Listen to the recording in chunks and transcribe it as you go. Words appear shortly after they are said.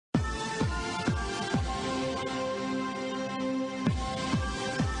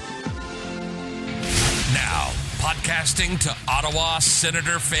Broadcasting to Ottawa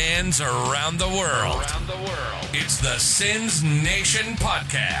Senator fans around the world. It's the Sens Nation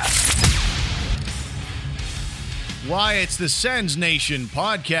Podcast. Why, it's the Sens Nation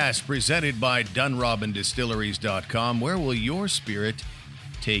Podcast presented by DunrobinDistilleries.com. Where will your spirit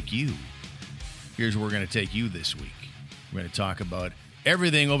take you? Here's where we're going to take you this week. We're going to talk about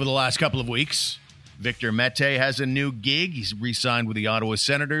everything over the last couple of weeks. Victor Mete has a new gig. He's re-signed with the Ottawa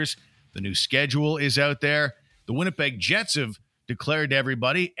Senators. The new schedule is out there. The Winnipeg Jets have declared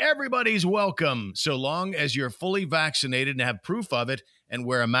to everybody's welcome, so long as you're fully vaccinated and have proof of it and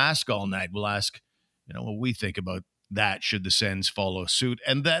wear a mask all night. We'll ask, what we think about that should the Sens follow suit,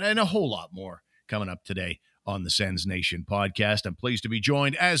 and that and a whole lot more coming up today on the Sens Nation Podcast. I'm pleased to be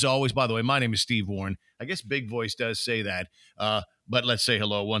joined, as always. By the way, my name is Steve Warren. I guess Big Voice does say that, but let's say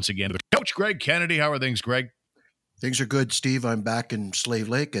hello once again to Coach Greg Kennedy. How are things, Greg? Things are good, Steve. I'm back in Slave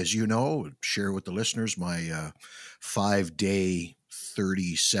Lake, as you know. Share with the listeners my 5-day,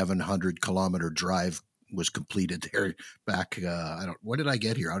 3,700-kilometer drive was completed there back. When did I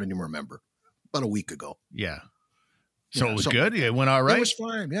get here? I don't even remember. About a week ago. Yeah. So it was good? It went all right? It was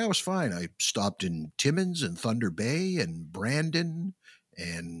fine. Yeah, it was fine. I stopped in Timmins and Thunder Bay and Brandon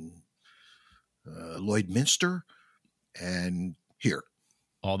and Lloydminster and here.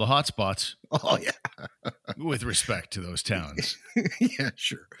 All the hot spots. Oh, yeah. With respect to those towns. Yeah,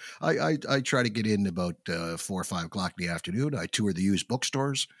 sure. I try to get in about 4 or 5 o'clock in the afternoon. I tour the used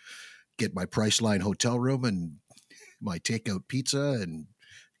bookstores, get my Priceline hotel room and my takeout pizza and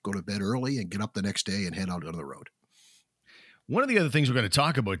go to bed early and get up the next day and head out on the road. One of the other things we're going to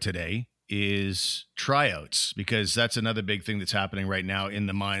talk about today is tryouts, because that's another big thing that's happening right now in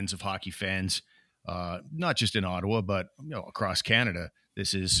the minds of hockey fans, not just in Ottawa, but across Canada.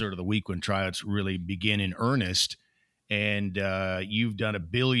 This is sort of the week when tryouts really begin in earnest, and you've done 1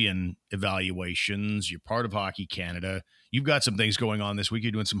 billion evaluations. You're part of Hockey Canada. You've got some things going on this week.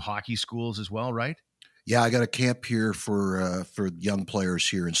 You're doing some hockey schools as well, right? Yeah, I got a camp here for young players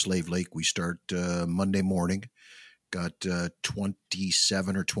here in Slave Lake. We start Monday morning. Got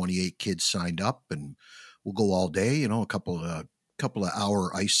 27 or 28 kids signed up, and we'll go all day. A couple of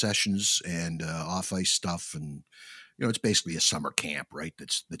hour ice sessions and off ice stuff, and it's basically a summer camp, right?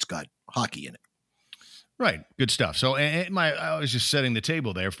 That's got hockey in it. Right, good stuff. So, I was just setting the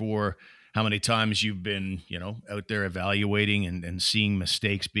table there for how many times you've been, out there evaluating and seeing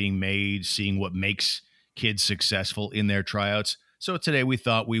mistakes being made, seeing what makes kids successful in their tryouts. So today we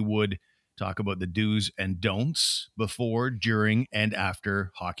thought we would talk about the do's and don'ts before, during, and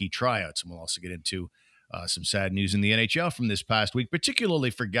after hockey tryouts. And we'll also get into some sad news in the NHL from this past week,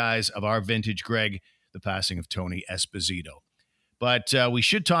 particularly for guys of our vintage, Greg, the passing of Tony Esposito. But we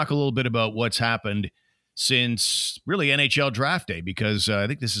should talk a little bit about what's happened since really NHL draft day, because I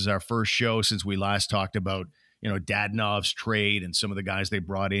think this is our first show since we last talked about, Dadonov's trade and some of the guys they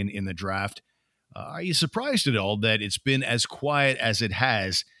brought in the draft. Are you surprised at all that it's been as quiet as it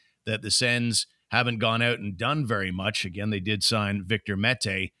has, that the Sens haven't gone out and done very much? Again, they did sign Victor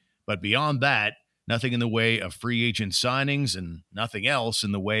Mete, but beyond that, nothing in the way of free agent signings and nothing else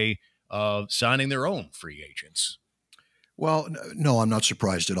in the way of signing their own free agents. Well, no, I'm not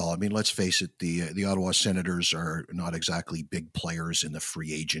surprised at all. I mean, let's face it, the Ottawa Senators are not exactly big players in the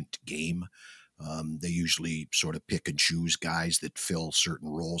free agent game. They usually sort of pick and choose guys that fill certain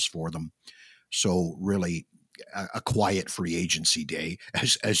roles for them. So really, a quiet free agency day,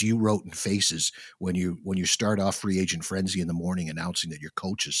 as you wrote in Faces, when you start off free agent frenzy in the morning announcing that your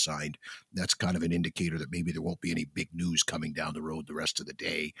coach is signed, that's kind of an indicator that maybe there won't be any big news coming down the road the rest of the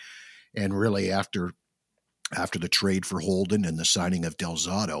day. And really, after the trade for Holden and the signing of Del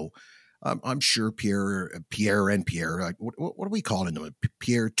Zotto, I'm sure Pierre, what are we calling them?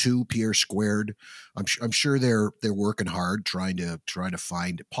 Pierre 2, Pierre squared. I'm sure they're working hard trying to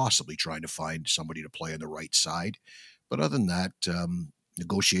find somebody to play on the right side. But other than that,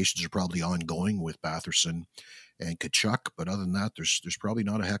 negotiations are probably ongoing with Batherson and Tkachuk. But other than that, there's probably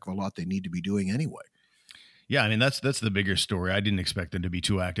not a heck of a lot they need to be doing anyway. Yeah, I mean, that's the bigger story. I didn't expect them to be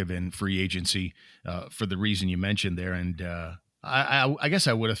too active in free agency for the reason you mentioned there. And I guess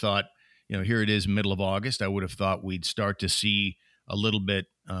I would have thought, here it is, middle of August. I would have thought we'd start to see a little bit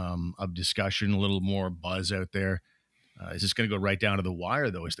of discussion, a little more buzz out there. Is this going to go right down to the wire,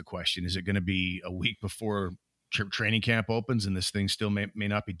 though, is the question. Is it going to be a week before training camp opens and this thing still may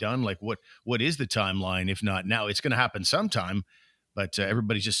not be done? Like, what is the timeline, if not now? It's going to happen sometime. But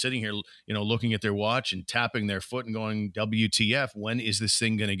everybody's just sitting here, looking at their watch and tapping their foot and going, WTF, when is this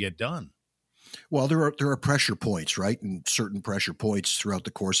thing going to get done? Well, there are pressure points, right? And certain pressure points throughout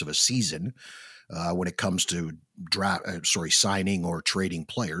the course of a season. When it comes to signing or trading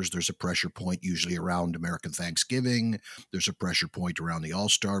players, there's a pressure point usually around American Thanksgiving. There's a pressure point around the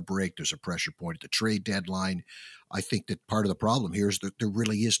All-Star break. There's a pressure point at the trade deadline. I think that part of the problem here is that there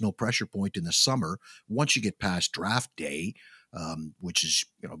really is no pressure point in the summer. Once you get past draft day, which is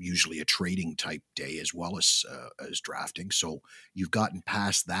usually a trading type day as well as drafting. So you've gotten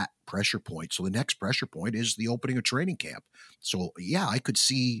past that pressure point. So the next pressure point is the opening of training camp. So yeah, I could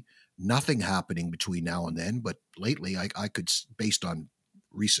see nothing happening between now and then, but lately I could, based on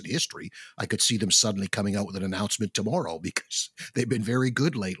recent history, I could see them suddenly coming out with an announcement tomorrow because they've been very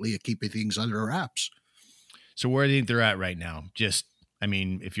good lately at keeping things under wraps. So where do you think they're at right now?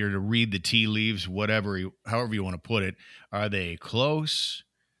 If you're to read the tea leaves, however you want to put it, are they close?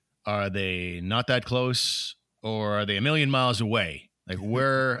 Are they not that close? Or are they a million miles away? Like,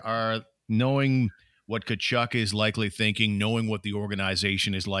 where are, knowing what Tkachuk is likely thinking, knowing what the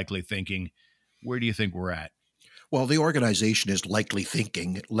organization is likely thinking, where do you think we're at? Well, the organization is likely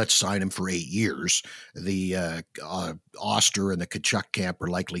thinking, let's sign him for 8 years. The Oster and the Tkachuk camp are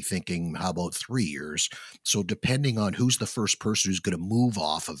likely thinking, how about 3 years? So depending on who's the first person who's going to move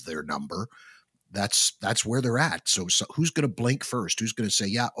off of their number, that's where they're at. So who's going to blink first? Who's going to say,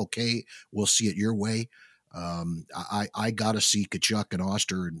 yeah, okay, we'll see it your way? I got to see Tkachuk and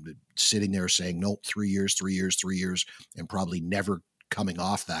Oster sitting there saying, nope, 3 years, 3 years, 3 years, and probably never coming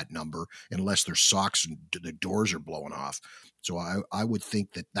off that number unless their socks and the doors are blowing off. So I would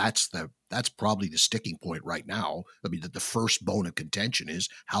think that that's probably the sticking point right now. I mean, that the first bone of contention is,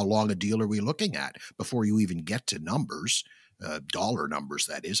 how long a deal are we looking at before you even get to numbers, dollar numbers,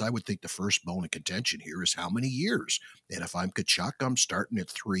 that is. I would think the first bone of contention here is how many years. And if I'm Tkachuk, I'm starting at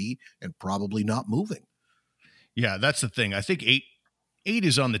 3 and probably not moving. Yeah, that's the thing. I think eight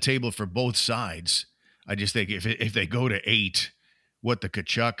is on the table for both sides. I just think if they go to 8, what the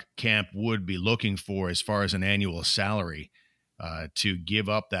Tkachuk camp would be looking for as far as an annual salary to give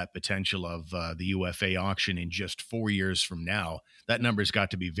up that potential of the UFA auction in just 4 years from now, that number's got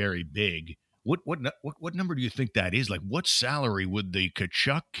to be very big. What number do you think that is? Like, what salary would the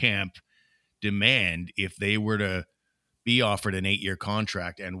Tkachuk camp demand if they were to be offered an 8-year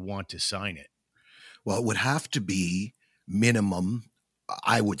contract and want to sign it? Well, it would have to be minimum,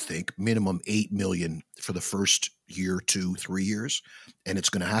 I would think, minimum $8 million for the first year, 2, 3 years, and it's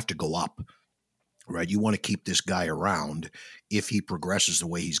going to have to go up, right? You want to keep this guy around if he progresses the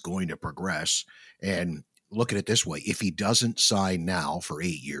way he's going to progress. And look at it this way: if he doesn't sign now for 8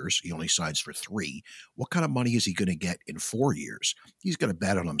 years, he only signs for 3. What kind of money is he going to get in 4 years? He's going to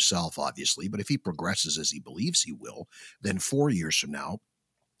bet on himself, obviously, but if he progresses as he believes he will, then 4 years from now,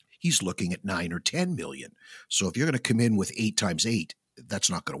 he's looking at 9 or 10 million. So if you're going to come in with 8 times 8, that's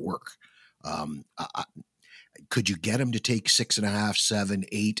not going to work. Could you get him to take 6.5, 7,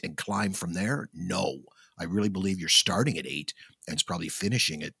 8 and climb from there? No. I really believe you're starting at 8 and it's probably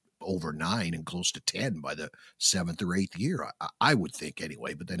finishing at over 9 and close to 10 by the 7th or 8th year. I would think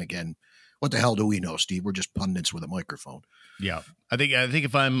anyway. But then again, what the hell do we know, Steve? We're just pundits with a microphone. Yeah. I think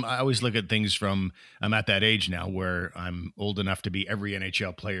I always look at things from, I'm at that age now where I'm old enough to be every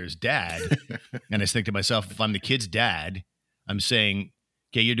NHL player's dad. And I think to myself, if I'm the kid's dad, I'm saying,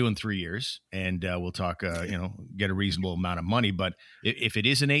 okay, you're doing 3 years and we'll talk, get a reasonable amount of money. But if it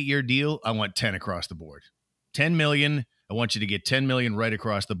is an 8-year deal, I want 10 across the board. 10 million. I want you to get 10 million right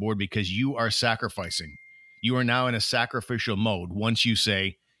across the board because you are sacrificing. You are now in a sacrificial mode. Once you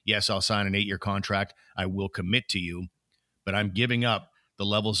say, yes, I'll sign an 8-year contract, I will commit to you, but I'm giving up the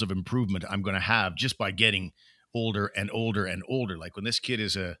levels of improvement I'm going to have just by getting older and older and older. Like when this kid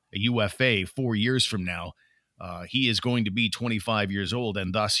is a UFA 4 years from now, he is going to be 25 years old,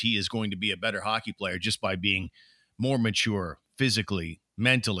 and thus he is going to be a better hockey player just by being more mature physically,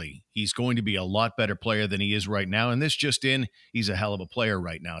 mentally. He's going to be a lot better player than he is right now, and this just in, he's a hell of a player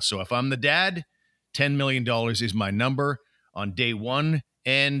right now. So if I'm the dad, $10 million is my number on day one,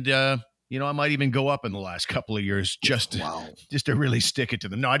 and I might even go up in the last couple of years just to really stick it to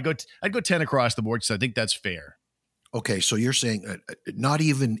them. No, I'd go 10 across the board, so I think that's fair. Okay, so you're saying not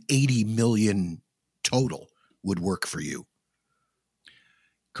even 80 million total would work for you?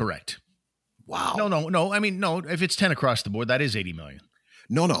 Correct. Wow. No. I mean, no, if it's 10 across the board, that is 80 million.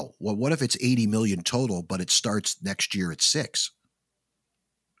 No. Well, what if it's 80 million total, but it starts next year at 6?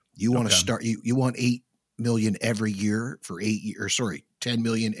 You want to start, you want 8 million every year for 8 years, 10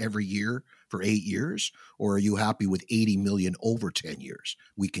 million every year for 8 years? Or are you happy with 80 million over 10 years?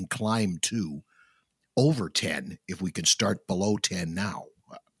 We can climb to over 10 if we can start below 10 now.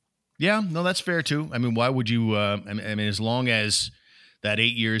 Yeah, no, that's fair too. I mean, why would you, as long as that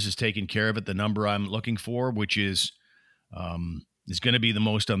 8 years has taken care of it. The number I'm looking for, which is going to be the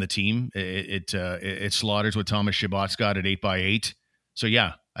most on the team. It slaughters what Thomas Chabot's got at 8x8. So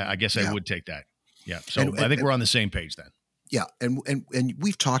yeah, I guess I would take that. Yeah. So I think we're on the same page then. Yeah, and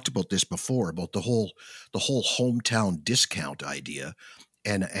we've talked about this before about the whole hometown discount idea,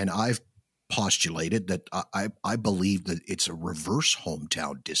 and I've postulated that I believe that it's a reverse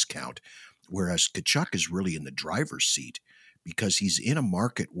hometown discount, whereas Tkachuk is really in the driver's seat because he's in a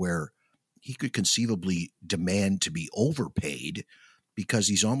market where he could conceivably demand to be overpaid because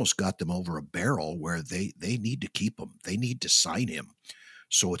he's almost got them over a barrel where they need to keep him, they need to sign him.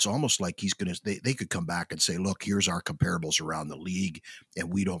 So it's almost like they could come back and say, look, here's our comparables around the league,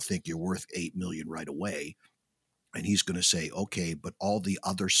 and we don't think you're worth $8 million right away. And he's going to say, okay, but all the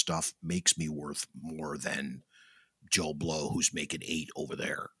other stuff makes me worth more than Joe Blow, who's making $8 million over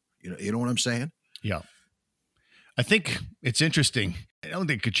there. You know what I'm saying? Yeah. I think it's interesting. I don't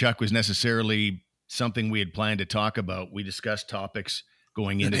think Tkachuk was necessarily something we had planned to talk about. We discussed topics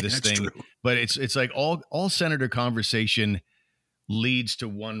going into this thing, true. But it's like all Senator conversation leads to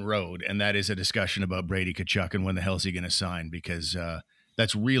one road, and that is a discussion about Brady Tkachuk and when the hell is he going to sign, because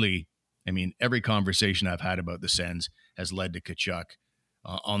that's really, I mean, every conversation I've had about the Sens has led to Tkachuk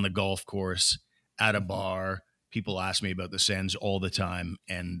on the golf course, at a bar. People ask me about the Sens all the time,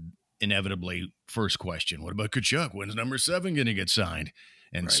 and inevitably, first question, what about Tkachuk? When's number 7 going to get signed?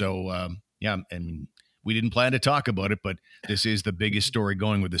 And Right. so, and we didn't plan to talk about it, but this is the biggest story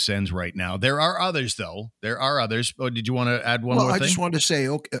going with the Sens right now. There are others, though. There are others. Oh, did you want to add one more thing? I just wanted to say,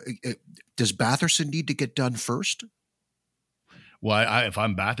 okay, does Batherson need to get done first? Well, if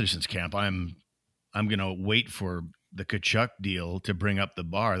I'm Batherson's camp, I'm going to wait for the Tkachuk deal to bring up the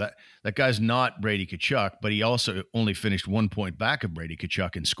bar. That guy's not Brady Tkachuk, but he also only finished 1 point back of Brady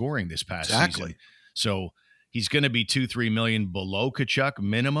Tkachuk in scoring this past season. So he's going to be $2-3 million below Tkachuk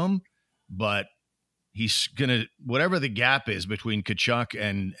minimum, but he's going to, whatever the gap is between Tkachuk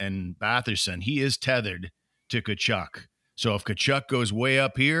and Batherson, he is tethered to Tkachuk. So if Tkachuk goes way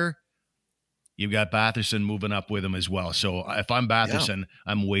up here, you've got Batherson moving up with him as well. So if I'm Batherson,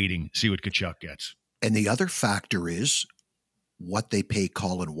 I'm waiting, see what Tkachuk gets. And the other factor is what they pay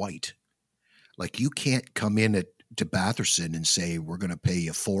Colin White. Like, you can't come in to Batherson and say, we're going to pay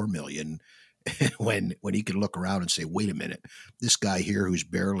you $4 million when he can look around and say, wait a minute, this guy here who's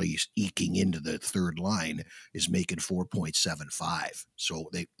barely eking into the third line is making 4.75. So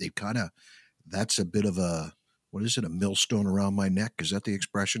they kind of, that's a bit of a, what is it, a millstone around my neck? Is that the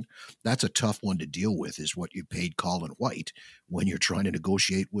expression? That's a tough one to deal with, is what you paid Colin White when you're trying to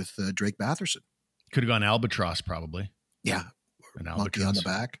negotiate with Drake Batherson. Could have gone albatross, probably. Yeah. An monkey on the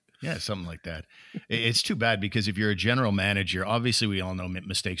back. Yeah, something like that. It's too bad, because if you're a general manager, obviously we all know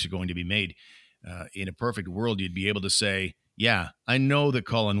mistakes are going to be made. In a perfect world, you'd be able to say, yeah, I know that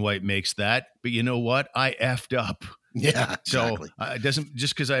Colin White makes that, but you know what? I effed up. Yeah, exactly. So it doesn't,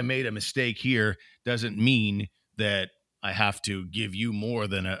 just because I made a mistake here doesn't mean that I have to give you more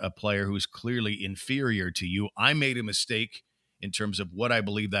than a player who's clearly inferior to you. I made a mistake in terms of what I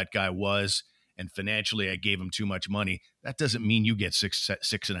believe that guy was, and financially I gave him too much money. That doesn't mean you get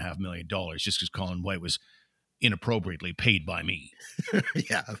 $6.5 million just because Colin White was inappropriately paid by me.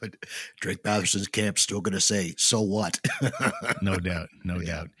 Yeah, but Drake Batherson's camp's still going to say, so what? No doubt.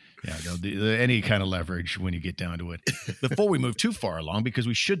 Yeah, any kind of leverage when you get down to it. Before we move too far along, because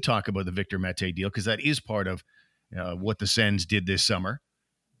we should talk about the Victor Mete deal, because that is part of what the Sens did this summer.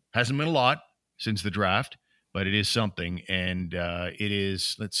 Hasn't been a lot since the draft, but it is something. And it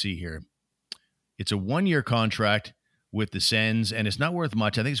is, let's see here. It's a 1-year contract with the Sens, and it's not worth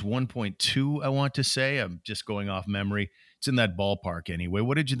much. I think it's 1.2, I want to say. I'm just going off memory. It's in that ballpark anyway.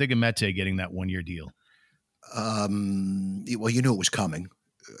 What did you think of Mete getting that 1-year deal? Well, you knew it was coming.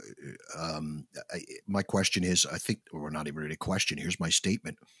 My question is, I think, or not even really a question, here's my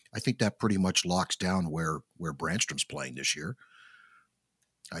statement. I think that pretty much locks down where Brandstrom's playing this year.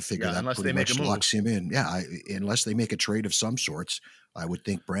 I figure that pretty much locks him in. Yeah, unless they make a trade of some sorts, I would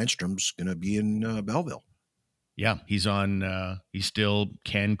think Brandstrom's going to be in Belleville. Yeah, he's on. He still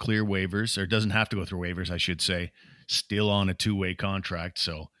can clear waivers, or doesn't have to go through waivers, I should say. Still on a 2-way contract,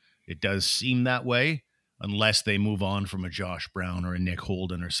 so it does seem that way, unless they move on from a Josh Brown or a Nick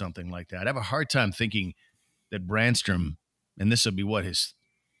Holden or something like that. I have a hard time thinking that Brandstrom, and this will be his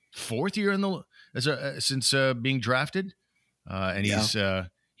 4th year in the since being drafted, and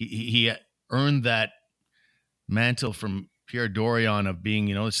he earned that mantle from Pierre Dorion of being,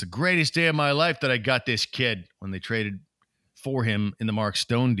 it's the greatest day of my life that I got this kid when they traded for him in the Mark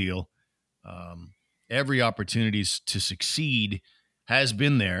Stone deal. Every opportunity to succeed has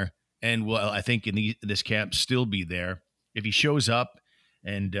been there, and will, I think, in this camp still be there. If he shows up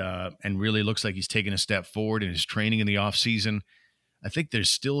and really looks like he's taken a step forward in his training in the offseason. I think there's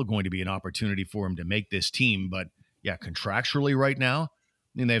still going to be an opportunity for him to make this team. But, yeah, contractually right now, I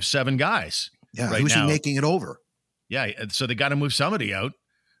mean, they have 7 guys. Yeah, right who's now. he making it over? Yeah, so they got to move somebody out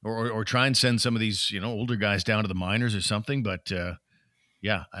or try and send some of these, older guys down to the minors or something. But,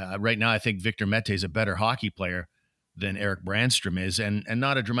 right now I think Victor Mete is a better hockey player than Erik Brannstrom is, and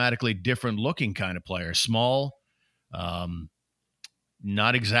not a dramatically different looking kind of player. Small,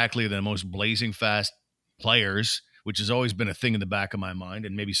 not exactly the most blazing fast players, which has always been a thing in the back of my mind,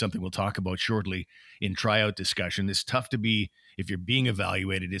 and maybe something we'll talk about shortly in tryout discussion. It's tough to be, if you're being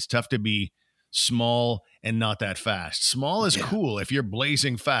evaluated, it's tough to be small and not that fast. Small is cool if you're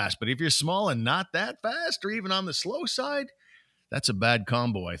blazing fast, but if you're small and not that fast, or even on the slow side, that's a bad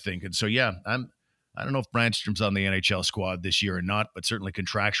combo, I think. And so, I don't know if Brannstrom's on the NHL squad this year or not, but certainly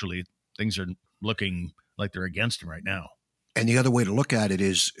contractually, things are looking like they're against him right now. And the other way to look at it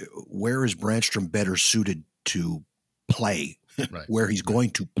is, where is Brannstrom better suited to play? Right. Where he's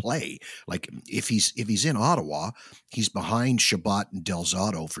going to play. Like if he's in Ottawa, he's behind Chabot and Del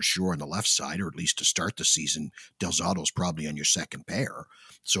Zotto for sure on the left side, or at least to start the season. Del Zotto's probably on your second pair.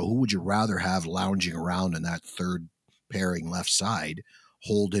 So who would you rather have lounging around in that third pairing left side,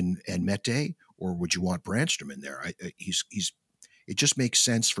 Holden and Mete, or would you want Brannstrom in there? It just makes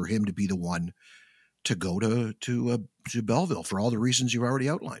sense for him to be the one to go to Belleville for all the reasons you already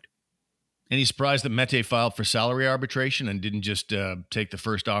outlined. And he's surprised that Mete filed for salary arbitration and didn't just take the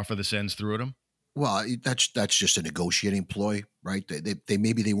first offer the Sens threw at him? Well, that's just a negotiating ploy, right? They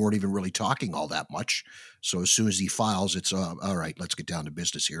maybe they weren't even really talking all that much. So as soon as he files, it's all right. Let's get down to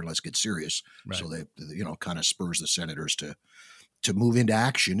business here. Let's get serious. Right. So they kind of spurs the Senators to move into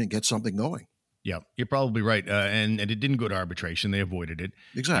action and get something going. Yeah, you're probably right. And it didn't go to arbitration. They avoided it.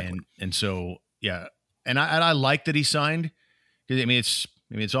 Exactly. And so, yeah. And I like that he signed, because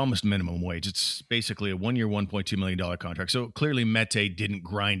it's almost minimum wage. It's basically a 1-year, $1.2 million contract. So clearly Mete didn't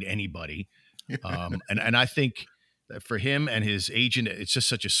grind anybody. And I think that for him and his agent, it's just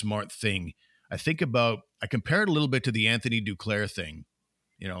such a smart thing. I compare it a little bit to the Anthony Duclair thing.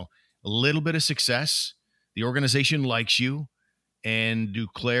 A little bit of success. The organization likes you. And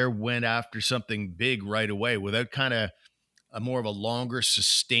Duclair went after something big right away without kind of a more of a longer,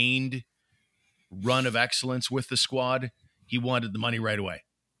 sustained run of excellence with the squad. He wanted the money right away.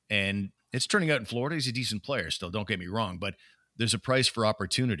 And it's turning out in Florida. He's a decent player still, don't get me wrong. But there's a price for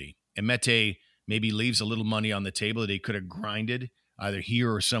opportunity. And Mete maybe leaves a little money on the table that he could have grinded either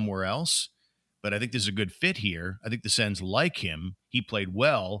here or somewhere else. But I think there's a good fit here. I think the Sens like him. He played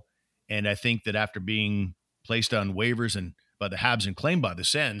well. And I think that after being placed on waivers and by the Habs and claimed by the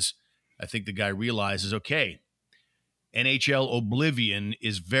Sens, I think the guy realizes, okay, NHL oblivion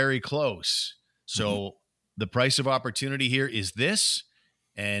is very close. So the price of opportunity here is this,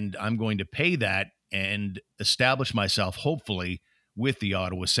 and I'm going to pay that and establish myself, hopefully, with the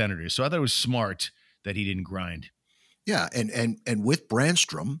Ottawa Senators. So I thought it was smart that he didn't grind. Yeah, and with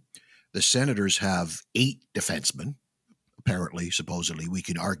Brannstrom, the Senators have 8 defensemen. Apparently, supposedly, we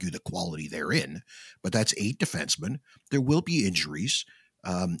can argue the quality they're in, but that's 8 defensemen. There will be injuries,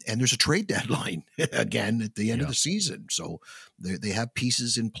 and there's a trade deadline again at the end of the season. So they have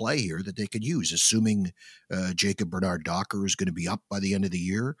pieces in play here that they could use, assuming Jacob Bernard-Docker is going to be up by the end of the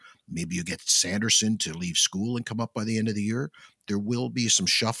year. Maybe you get Sanderson to leave school and come up by the end of the year. There will be some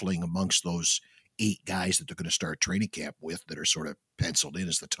shuffling amongst those 8 guys that they're going to start training camp with that are sort of penciled in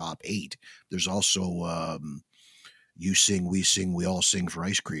as the top 8. There's also you sing, we sing, we all sing for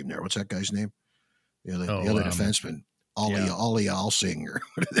ice cream there. What's that guy's name? The other defenseman. Ollie Alsinger.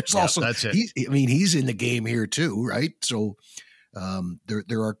 There's also that's it. He's in the game here too, right? So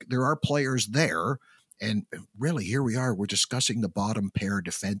there are players there, and really here we are. We're discussing the bottom pair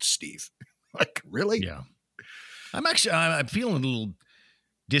defense, Steve. Like really? Yeah. I'm feeling a little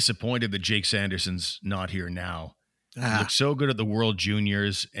disappointed that Jake Sanderson's not here now. He looks so good at the World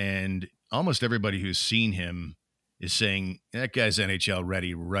Juniors, and almost everybody who's seen him is saying that guy's NHL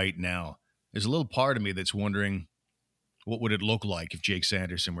ready right now. There's a little part of me that's wondering, what would it look like if Jake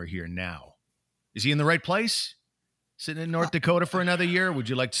Sanderson were here now? Is he in the right place? Sitting in North Dakota for another year? Would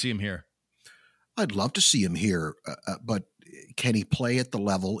you like to see him here? I'd love to see him here, but can he play at the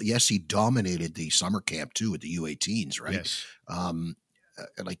level? Yes, he dominated the summer camp too at the U18s, right? Yes.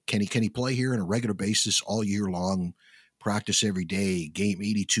 Can he play here on a regular basis all year long, practice every day, game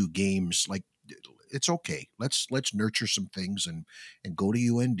 82 games? Like, it's okay. Let's nurture some things and go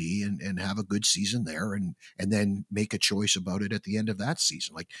to UND and have a good season there and then make a choice about it at the end of that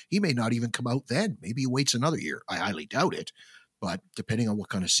season. Like, he may not even come out then. Maybe he waits another year. I highly doubt it, But depending on what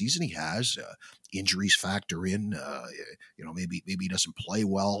kind of season he has, injuries factor in. Maybe he doesn't play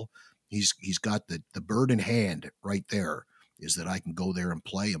well. He's got the bird in hand right there. Is that I can go there and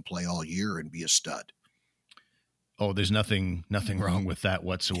play all year and be a stud. Oh, there's nothing wrong with that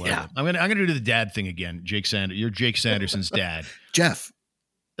whatsoever. Yeah. I'm gonna do the dad thing again. You're Jake Sanderson's dad. Jeff.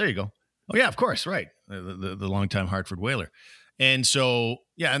 There you go. Oh yeah, of course, right. The longtime Hartford Whaler. And so,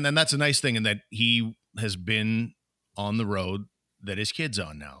 yeah, and then that's a nice thing in that he has been on the road that his kid's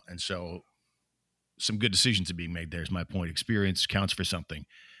on now. And so some good decisions are being made there is my point. Experience counts for something.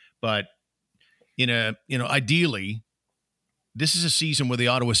 But ideally, this is a season where the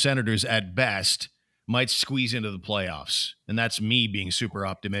Ottawa Senators at best might squeeze into the playoffs. And that's me being super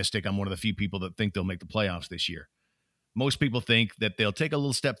optimistic. I'm one of the few people that think they'll make the playoffs this year. Most people think that they'll take a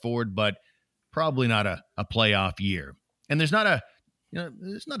little step forward, but probably not a playoff year. And there's not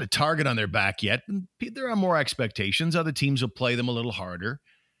a target on their back yet. There are more expectations. Other teams will play them a little harder.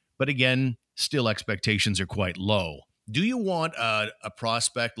 But again, still expectations are quite low. Do you want a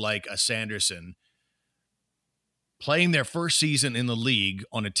prospect like a Sanderson playing their first season in the league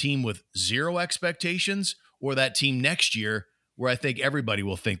on a team with zero expectations, or that team next year where I think everybody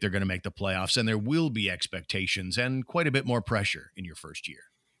will think they're going to make the playoffs and there will be expectations and quite a bit more pressure in your first year?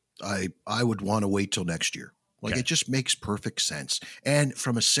 I would want to wait till next year. Like, It just makes perfect sense. And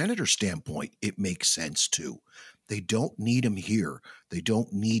from a Senator standpoint, it makes sense too. They don't need him here. They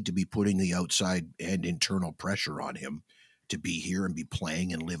don't need to be putting the outside and internal pressure on him to be here and be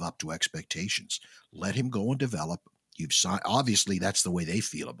playing and live up to expectations. Let him go and develop. You've signed, obviously that's the way they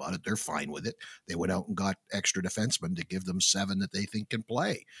feel about it. They're fine with it. They went out and got extra defensemen to give them 7 that they think can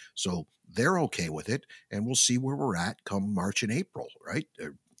play. So they're okay with it. And we'll see where we're at come March and April, right?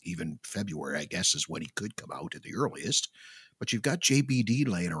 Or even February, I guess, is when he could come out at the earliest. But you've got JBD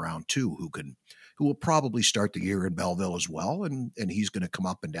laying around too, who will probably start the year in Belleville as well. And he's going to come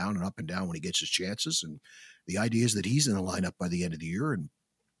up and down when he gets his chances. And the idea is that he's in the lineup by the end of the year. And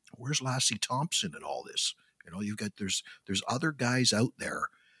where's Lassie Thompson and all this? You've got there's other guys out there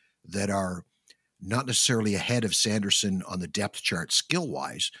that are not necessarily ahead of Sanderson on the depth chart skill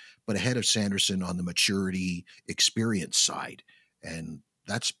wise, but ahead of Sanderson on the maturity experience side. And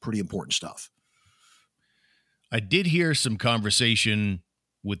that's pretty important stuff. I did hear some conversation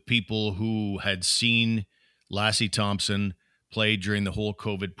with people who had seen Lassie Thompson play during the whole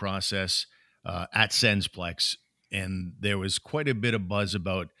COVID process at Sensplex, and there was quite a bit of buzz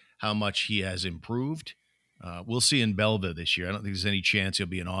about how much he has improved. We'll see in Belleville this year. I don't think there's any chance he'll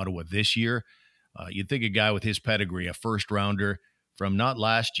be in Ottawa this year. You'd think a guy with his pedigree, a first-rounder from not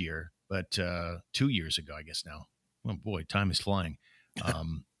last year, but 2 years ago, I guess now. Oh, boy, time is flying.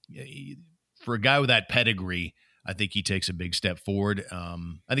 For a guy with that pedigree, I think he takes a big step forward.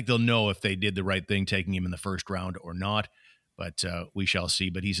 I think they'll know if they did the right thing taking him in the first round or not, but we shall see.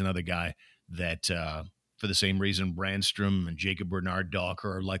 But he's another guy that, for the same reason Brandstrom and Jacob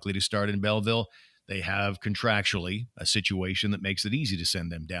Bernard-Docker are likely to start in Belleville, they have contractually a situation that makes it easy to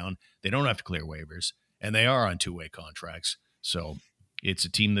send them down. They don't have to clear waivers, and they are on 2-way contracts. So it's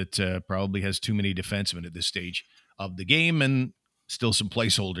a team that probably has too many defensemen at this stage of the game, and still some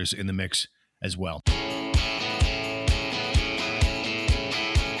placeholders in the mix as well.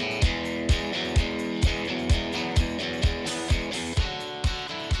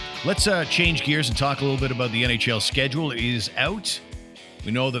 Let's change gears and talk a little bit about the NHL schedule. It is out.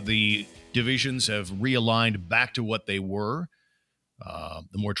 We know that the divisions have realigned back to what they were. The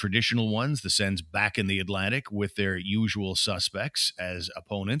more traditional ones, the Sens back in the Atlantic with their usual suspects as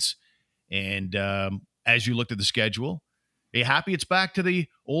opponents. And as you looked at the schedule, are you happy it's back to the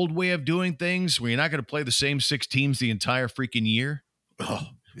old way of doing things where you're not going to play the same 6 teams the entire freaking year? Oh,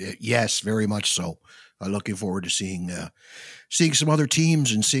 yes, very much so. Looking forward to seeing some other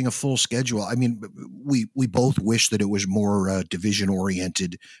teams and seeing a full schedule. I mean, we both wish that it was more division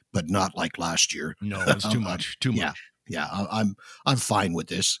oriented, but not like last year. No, it's too much. Too much. Yeah, I'm fine with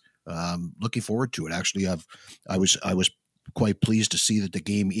this. Looking forward to it. Actually, I was quite pleased to see that the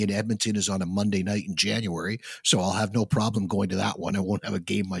game in Edmonton is on a Monday night in January, so I'll have no problem going to that one. I won't have a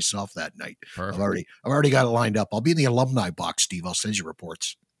game myself that night. Perfect. I've already got it lined up. I'll be in the alumni box, Steve. I'll send you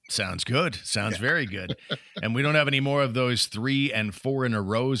reports. Sounds good. Sounds very good. And we don't have any more of those 3 and 4 in a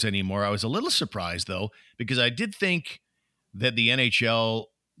rows anymore. I was a little surprised, though, because I did think that the NHL,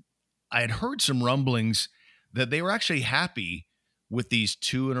 I had heard some rumblings that they were actually happy with these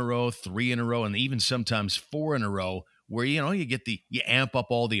 2 in a row, 3 in a row, and even sometimes 4 in a row, where, you amp up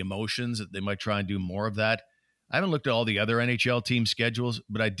all the emotions, that they might try and do more of that. I haven't looked at all the other NHL team schedules,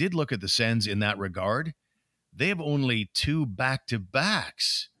 but I did look at the Sens in that regard. They have only 2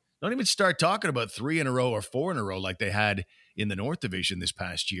 back-to-backs. Don't even start talking about 3 in a row or 4 in a row like they had in the North Division this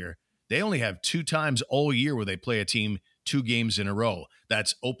past year, they only have 2 times all year where they play a team 2 games in a row.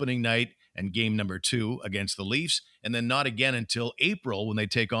 That's opening night and game number 2 against the Leafs, and then not again until April when they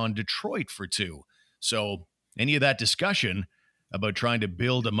take on Detroit for 2. So any of that discussion about trying to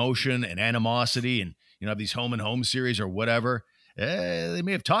build emotion and animosity and, have these home and home series or whatever, they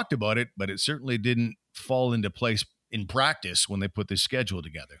may have talked about it, but it certainly didn't fall into place in practice when they put this schedule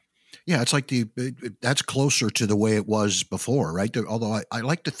together. Yeah, it's like that's closer to the way it was before, right? Although I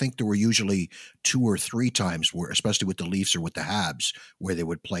like to think there were usually 2 or 3 times where, especially with the Leafs or with the Habs, where they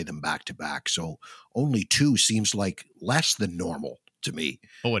would play them back to back. So only 2 seems like less than normal to me.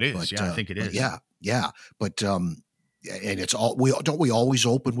 Oh, it is. But, I think it is. Yeah. But and it's all we always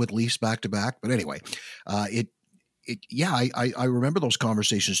open with Leafs back to back. But anyway, I remember those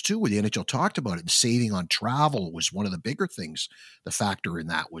conversations too, where the NHL talked about it, and saving on travel was one of the bigger things. The factor in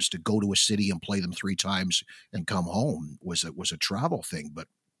that was to go to a city and play them 3 times and come home was a travel thing. But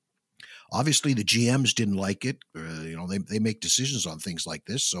obviously the GMs didn't like it. They make decisions on things like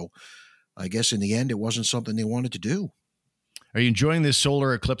this. So I guess in the end, it wasn't something they wanted to do. Are you enjoying this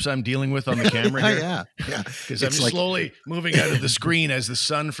solar eclipse I'm dealing with on the camera here? Yeah. Because I'm slowly moving out of the screen as the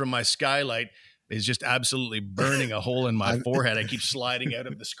sun from my skylight is just absolutely burning a hole in my forehead. I keep sliding out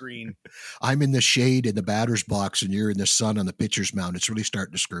of the screen. I'm in the shade in the batter's box, and you're in the sun on the pitcher's mound. It's really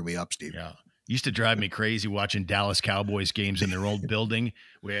starting to screw me up, Steve. Yeah. Used to drive me crazy watching Dallas Cowboys games in their old building.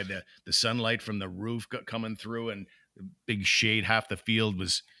 We had the sunlight from the roof coming through, and the big shade. Half the field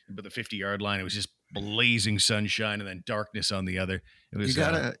was about the 50-yard line. It was just blazing sunshine and then darkness on the other. It was you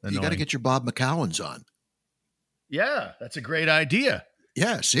gotta get your Bob McCowans on. Yeah, that's a great idea.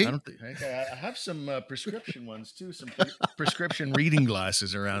 Yeah, see? I have some prescription ones too, some prescription reading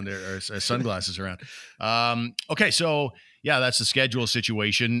glasses around there, or sunglasses around. Okay, so yeah, that's the schedule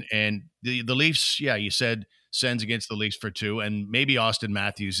situation. And the Leafs, yeah, you said Sens against the Leafs for 2, and maybe Austin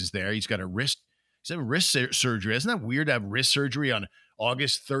Matthews is there. He's got a wrist surgery. Isn't that weird to have wrist surgery on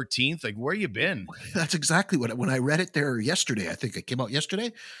August 13th? Like, where you been? That's exactly when I read it there yesterday. I think it came out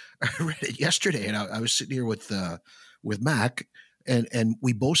yesterday. I read it yesterday, and I was sitting here with Mac, and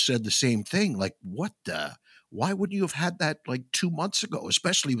we both said the same thing. Like, why wouldn't you have had that like 2 months ago,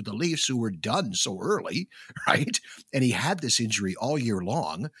 especially with the Leafs who were done so early, right? And he had this injury all year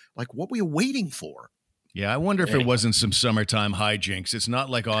long. Like, what were you waiting for? Yeah, I wonder if it wasn't some summertime hijinks. It's not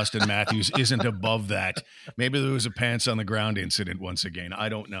like Austin Matthews isn't above that. Maybe there was a pants on the ground incident once again. I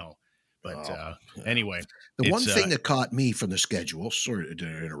don't know. But anyway. The one thing that caught me from the schedule, sorry to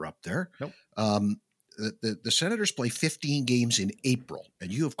interrupt there. Nope. The Senators play 15 games in April, and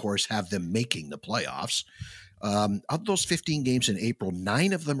you, of course, have them making the playoffs. Of those 15 games in April,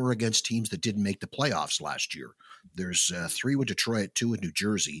 9 of them are against teams that didn't make the playoffs last year. There's 3 with Detroit, 2 with New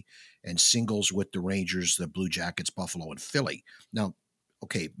Jersey, and singles with the Rangers, the Blue Jackets, Buffalo, and Philly. Now,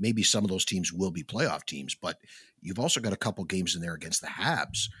 okay, maybe some of those teams will be playoff teams, but you've also got a couple games in there against the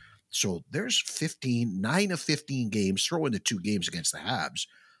Habs. So there's 9 of 15 games, throw in the 2 games against the Habs.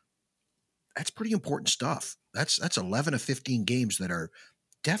 That's pretty important stuff. That's 11 of 15 games that are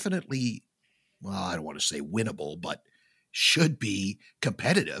definitely, well, I don't want to say winnable, but should be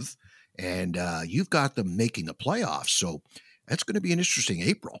competitive. And you've got them making the playoffs. So that's going to be an interesting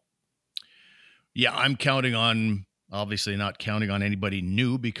April. Yeah, I'm obviously not counting on anybody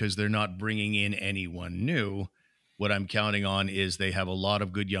new because they're not bringing in anyone new. What I'm counting on is they have a lot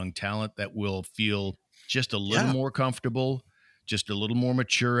of good young talent that will feel just a little more comfortable, just a little more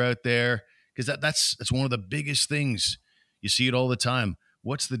mature out there. Because that's one of the biggest things. You see it all the time.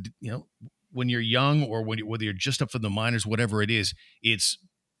 What's when you're young or whether you're just up for the minors, whatever it is, it's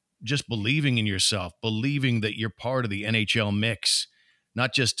just believing in yourself, believing that you're part of the NHL mix,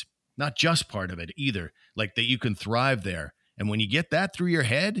 not just part of it either, like that you can thrive there. And when you get that through your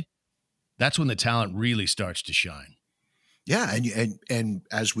head, that's when the talent really starts to shine. Yeah, and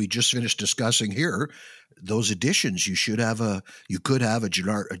as we just finished discussing here, those additions you could have a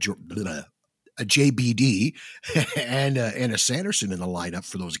JBD and a Sanderson in the lineup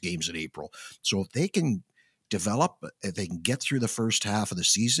for those games in April. So if they can develop, if they can get through the first half of the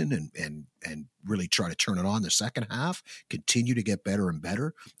season and really try to turn it on the second half, continue to get better and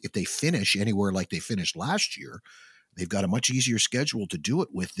better. If they finish anywhere like they finished last year, they've got a much easier schedule to do it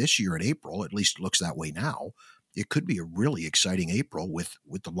with this year in April. At least it looks that way now. It could be a really exciting April with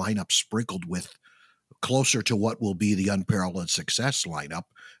the lineup sprinkled with closer to what will be the unparalleled success lineup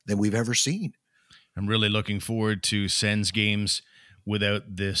than we've ever seen. I'm really looking forward to Sens games without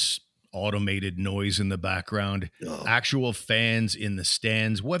this automated noise in the background. Actual fans in the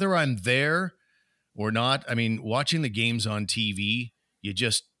stands, whether I'm there or not. I mean, watching the games on TV,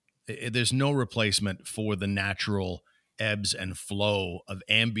 there's no replacement for the natural ebbs and flow of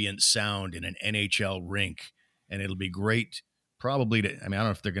ambient sound in an NHL rink. And it'll be great probably to, I mean, I don't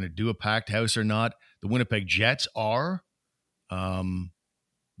know if they're going to do a packed house or not. The Winnipeg Jets are.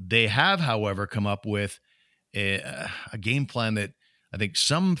 They have, however, come up with a game plan that I think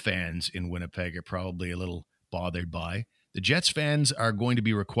some fans in Winnipeg are probably a little bothered by. The Jets fans are going to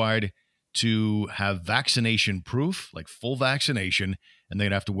be required to have vaccination proof, like full vaccination, and they're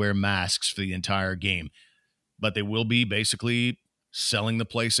going to have to wear masks for the entire game. But they will be basically selling the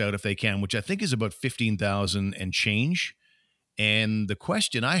place out if they can, which I think is about 15,000 and change. And the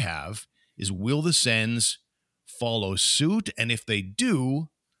question I have is, will the Sens follow suit? And if they do,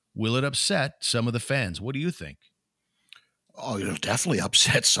 will it upset some of the fans? What do you think? Oh, it'll definitely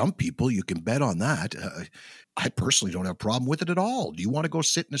upset some people. You can bet on that. I personally don't have a problem with it at all. Do you want to go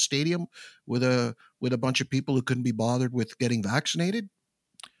sit in a stadium with a bunch of people who couldn't be bothered with getting vaccinated?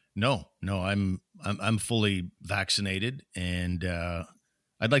 No, I'm fully vaccinated, and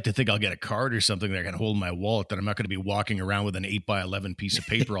I'd like to think I'll get a card or something that I can hold in my wallet, that I'm not going to be walking around with an 8x11 piece of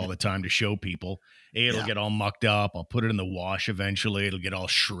paper all the time to show people. It'll get all mucked up. I'll put it in the wash eventually. It'll get all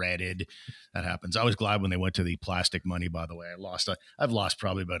shredded. That happens. I was glad when they went to the plastic money, by the way. I've lost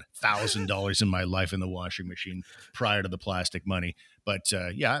probably about $1,000 in my life in the washing machine prior to the plastic money. But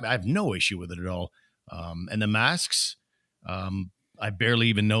I have no issue with it at all. And the masks, I barely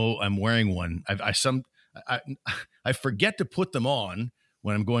even know I'm wearing one. I forget to put them on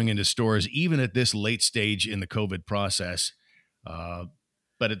when I'm going into stores, even at this late stage in the COVID process.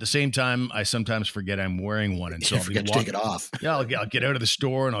 But at the same time, I sometimes forget I'm wearing one. And so I'll forget to take it off. Yeah, I'll get out of the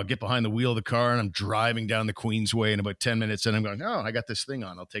store and I'll get behind the wheel of the car and I'm driving down the Queensway in about 10 minutes and I'm going, oh, I got this thing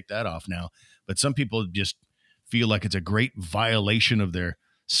on. I'll take that off now. But some people just feel like it's a great violation of their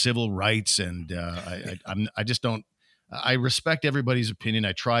civil rights. And I just don't. I respect everybody's opinion.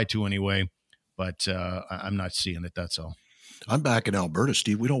 I try to anyway, but I'm not seeing it. That's all. I'm back in Alberta,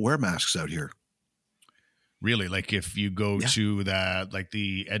 Steve. We don't wear masks out here. Really? Like if you go to that, like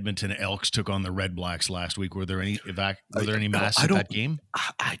the Edmonton Elks took on the Red Blacks last week, were there any masks at that game?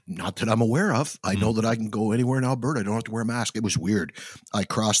 Not that I'm aware of. I know that I can go anywhere in Alberta. I don't have to wear a mask. It was weird. I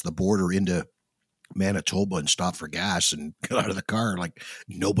crossed the border into Manitoba and stopped for gas and got out of the car. Like,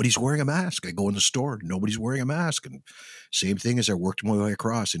 nobody's wearing a mask. I go in the store, nobody's wearing a mask. And same thing as I worked my way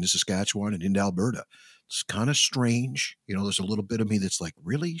across into Saskatchewan and into Alberta. It's kind of strange. You know, there's a little bit of me that's like,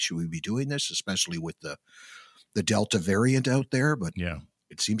 really? Should we be doing this? Especially with the Delta variant out there. But yeah,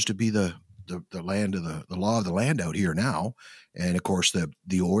 it seems to be the land of the law of the land out here now. And of course,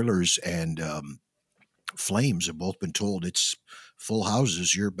 the Oilers and Flames have both been told it's full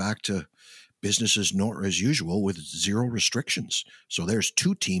houses. You're back to business as usual with zero restrictions. So there's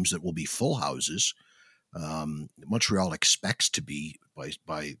two teams that will be full houses. Montreal expects to be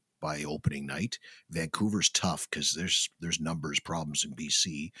by opening night. Vancouver's tough because there's numbers problems in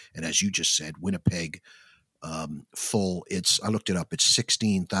BC, and as you just said, Winnipeg full. I looked it up. It's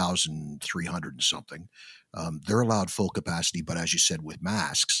 16,300 and something. They're allowed full capacity, but as you said, with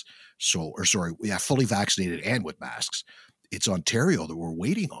masks. Fully vaccinated and with masks. It's Ontario that we're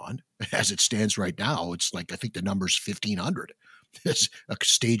waiting on. As it stands right now, it's like, I think the number's 1,500. It's a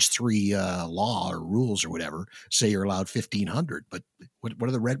stage 3 law or rules or whatever say you're allowed 1,500. But what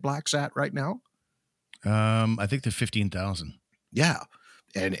are the Red Blacks at right now? I think they're 15,000. Yeah,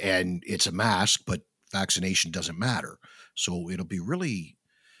 and it's a mask, but vaccination doesn't matter. So it'll be really.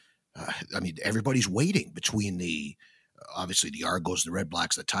 Everybody's waiting between obviously the Argos, the Red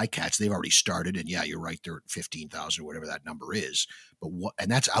Blacks, the Ticats. They've already started, and yeah, you're right. They're at 15,000 or whatever that number is. But and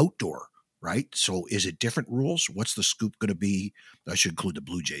that's outdoor. Right? So is it different rules? What's the scoop going to be? I should include the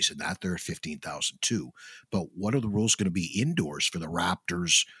Blue Jays in that. They're at 15,000 too. But what are the rules going to be indoors for the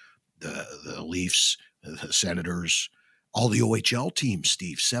Raptors, the Leafs, the Senators, all the OHL teams,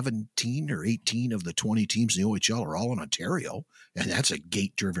 Steve? 17 or 18 of the 20 teams in the OHL are all in Ontario. And that's a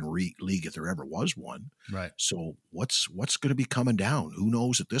gate-driven league if there ever was one. Right. So what's going to be coming down? Who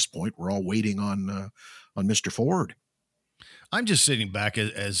knows at this point? We're all waiting on Mr. Ford. I'm just sitting back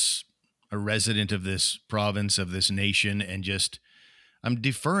as a resident of this province, of this nation, and I'm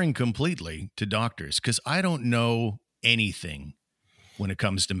deferring completely to doctors because I don't know anything when it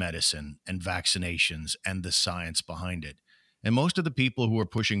comes to medicine and vaccinations and the science behind it. And most of the people who are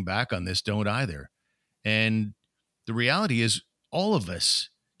pushing back on this don't either. And the reality is all of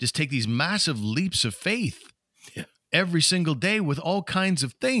us just take these massive leaps of faith every single day with all kinds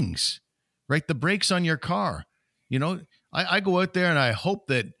of things, right? The brakes on your car. You know, I go out there and I hope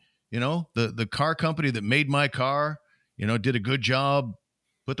that, you know, the car company that made my car, you know, did a good job,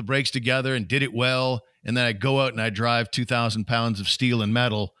 put the brakes together and did it well. And then I go out and I drive 2,000 pounds of steel and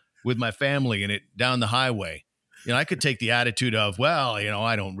metal with my family in it down the highway. I could take the attitude of, well,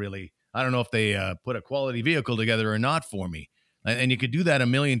 I don't know if they put a quality vehicle together or not for me. And you could do that a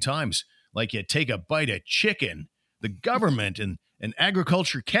million times. Like you take a bite of chicken, the government and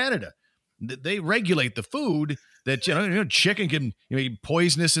Agriculture Canada, they regulate the food that, chicken can be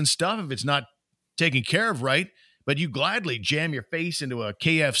poisonous and stuff if it's not taken care of right. But you gladly jam your face into a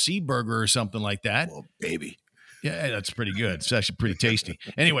KFC burger or something like that. Well, baby. Yeah, that's pretty good. It's actually pretty tasty.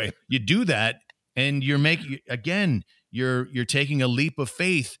 Anyway, you do that and you're taking a leap of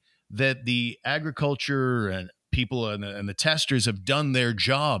faith that the agriculture and people and the testers have done their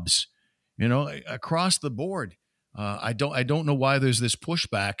jobs, across the board. I don't know why there's this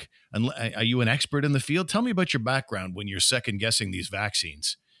pushback. Are you an expert in the field? Tell me about your background when you're second guessing these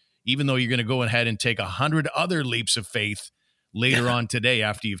vaccines, even though you're going to go ahead and take 100 other leaps of faith later on today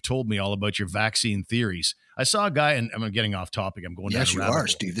after you've told me all about your vaccine theories. I saw a guy, and I'm getting off topic. I'm going down a rabbit hole. Yes, you are,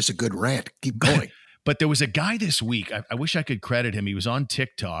 Steve. This is a good rant. Keep going. But there was a guy this week. I wish I could credit him. He was on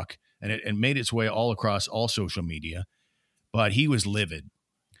TikTok, and it made its way all across all social media. But he was livid.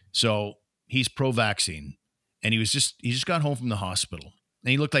 So he's pro-vaccine, and he just got home from the hospital,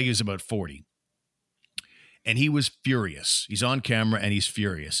 and he looked like he was about 40. And he was furious. He's on camera, and he's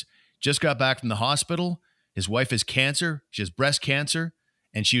furious. Just got back from the hospital. His wife has cancer. She has breast cancer,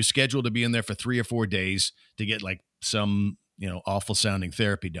 and she was scheduled to be in there for 3 or 4 days to get like some, awful sounding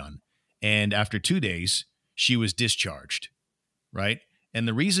therapy done. And after 2 days, she was discharged, right? And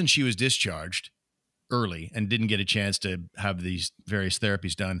the reason she was discharged early and didn't get a chance to have these various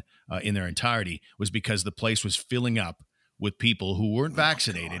therapies done in their entirety was because the place was filling up with people who weren't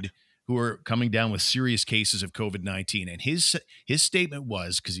vaccinated, who were coming down with serious cases of COVID-19. And his statement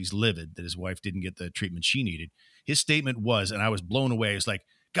was, because he's livid that his wife didn't get the treatment she needed, his statement was, and I was blown away, it's like,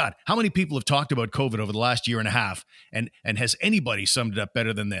 God, how many people have talked about COVID over the last year and a half? And has anybody summed it up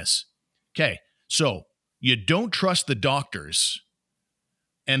better than this? Okay, so you don't trust the doctors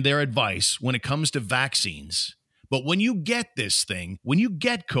and their advice when it comes to vaccines. But when you get this thing, when you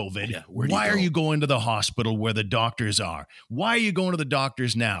get COVID, why are you going to the hospital where the doctors are? Why are you going to the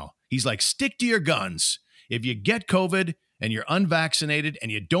doctors now? He's like, stick to your guns. If you get COVID and you're unvaccinated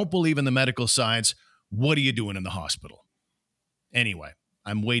and you don't believe in the medical science, what are you doing in the hospital? Anyway,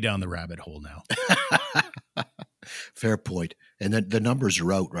 I'm way down the rabbit hole now. Fair point. And then the numbers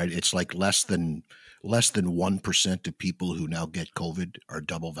are out, right? It's like less than 1% of people who now get COVID are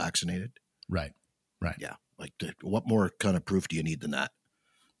double vaccinated. Right. Yeah. Like, what more kind of proof do you need than that?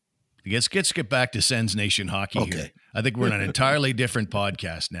 Let's get back to Sens Nation hockey here. I think we're on an entirely different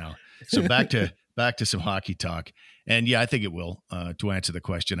podcast now. So back to some hockey talk. And yeah, I think it will, to answer the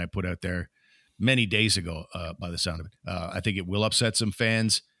question I put out there many days ago, by the sound of it. I think it will upset some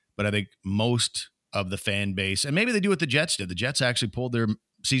fans, but I think most of the fan base, and maybe they do what the Jets did. The Jets actually pulled their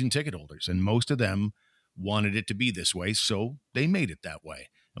season ticket holders, and most of them wanted it to be this way, so they made it that way.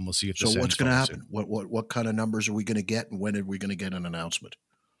 And we'll see if the Sens what's going to happen? What kind of numbers are we going to get, and when are we going to get an announcement?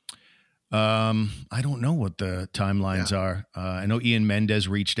 I don't know what the timelines are. I know Ian Mendez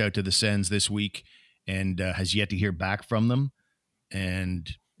reached out to the Sens this week and has yet to hear back from them. And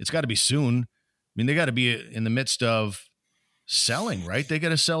it's got to be soon. I mean, they got to be in the midst of selling, right? They got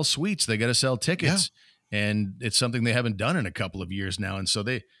to sell suites. They got to sell tickets. Yeah. And it's something they haven't done in a couple of years now. And so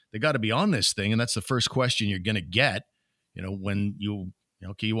they got to be on this thing. And that's the first question you're going to get, when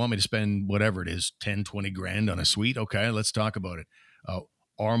okay, you want me to spend whatever it is, 10, 20 grand on a suite? Okay, let's talk about it.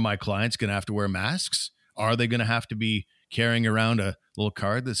 Are my clients going to have to wear masks? Are they going to have to be carrying around a little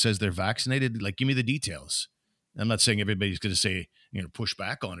card that says they're vaccinated? Like, give me the details. I'm not saying everybody's going to say, push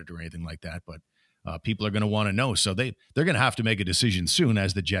back on it or anything like that, but people are going to want to know. So they're going to have to make a decision soon,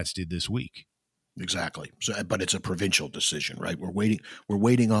 as the Jets did this week. Exactly. So, but it's a provincial decision, right? We're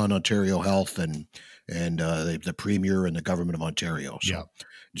waiting on Ontario Health and the Premier and the government of Ontario. So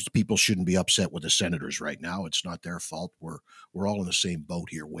people shouldn't be upset with the Senators right now. It's not their fault. We're all in the same boat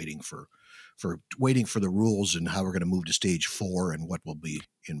here, waiting for the rules and how we're going to move to stage 4 and what will be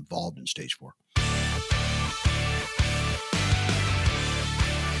involved in stage 4.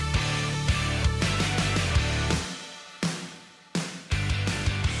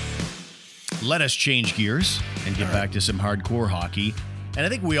 Let us change gears and get back to some hardcore hockey. And I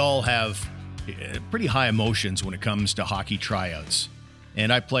think we all have pretty high emotions when it comes to hockey tryouts.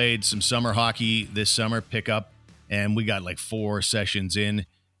 And I played some summer hockey this summer, pickup, and we got like 4 sessions in,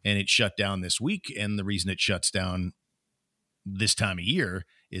 and it shut down this week. And the reason it shuts down this time of year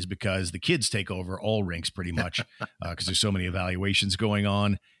is because the kids take over all rinks pretty much because there's so many evaluations going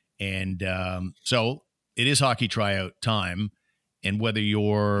on. And so it is hockey tryout time. And whether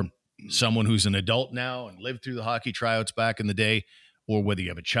you're someone who's an adult now and lived through the hockey tryouts back in the day, or whether you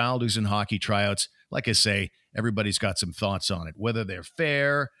have a child who's in hockey tryouts. Like I say, everybody's got some thoughts on it, whether they're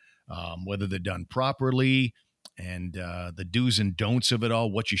fair, whether they're done properly, and the do's and don'ts of it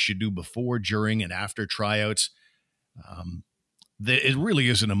all, what you should do before, during, and after tryouts. It really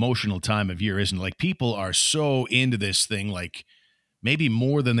is an emotional time of year, isn't it? Like, people are so into this thing, like maybe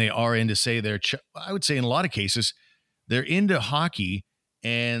more than they are into, say, I would say in a lot of cases, they're into hockey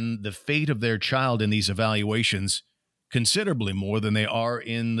and the fate of their child in these evaluations considerably more than they are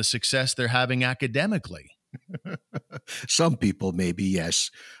in the success they're having academically. Some people, maybe, yes.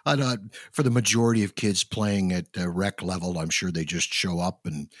 For the majority of kids playing at rec level, I'm sure they just show up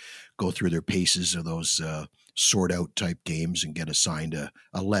and go through their paces of those sort out type games and get assigned a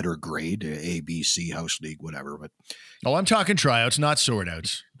letter grade, A, B, C, house league, whatever. But I'm talking tryouts, not sort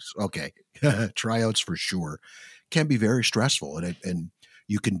outs. Okay. Tryouts for sure can be very stressful, and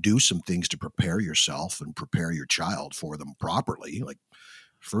you can do some things to prepare yourself and prepare your child for them properly. Like,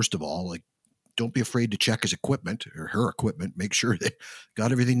 first of all, like, don't be afraid to check his equipment or her equipment. Make sure they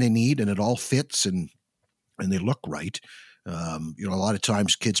got everything they need and it all fits and they look right. A lot of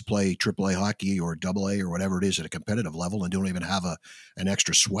times kids play AAA hockey or AA or whatever it is at a competitive level and don't even have an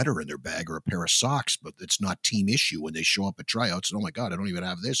extra sweater in their bag or a pair of socks, but it's not team issue when they show up at tryouts. And, oh my God, I don't even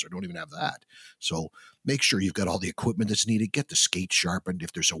have this or don't even have that. So make sure you've got all the equipment that's needed. Get the skates sharpened.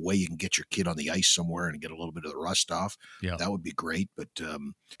 If there's a way you can get your kid on the ice somewhere and get a little bit of the rust off, that would be great. But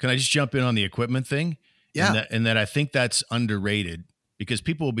can I just jump in on the equipment thing? Yeah. And that I think that's underrated, because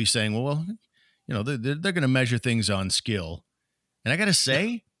people will be saying, well, they're going to measure things on skill. And I got to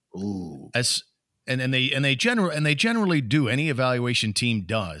say, they generally do. Any evaluation team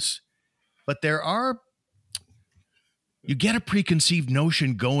does. But you get a preconceived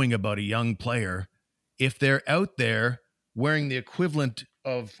notion going about a young player if they're out there wearing the equivalent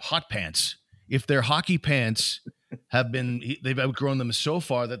of hot pants. If their hockey pants they've outgrown them so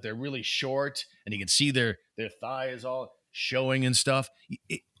far that they're really short and you can see their thigh is all showing and stuff.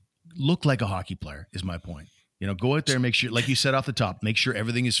 Look like a hockey player is my point. Go out there and make sure, like you said off the top, make sure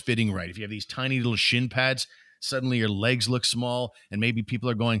everything is fitting right. If you have these tiny little shin pads, suddenly your legs look small, and maybe people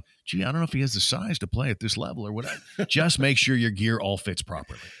are going, gee, I don't know if he has the size to play at this level or whatever. Just make sure your gear all fits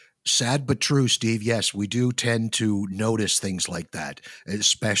properly. Sad but true, Steve. Yes, we do tend to notice things like that,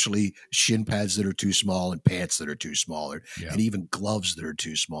 especially shin pads that are too small and pants that are too small, and even gloves that are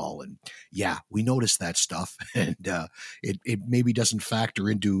too small. And yeah, we notice that stuff, and it maybe doesn't factor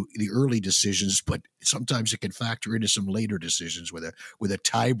into the early decisions, but sometimes it can factor into some later decisions with a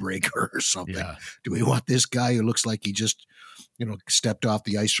tiebreaker or something. Yeah. Do we want this guy who looks like he just stepped off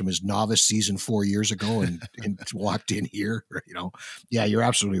the ice from his novice season 4 years ago and walked in here? Yeah, you're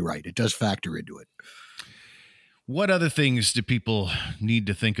absolutely right. It does factor into it. What other things do people need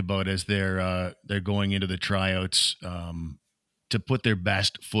to think about as they're going into the tryouts to put their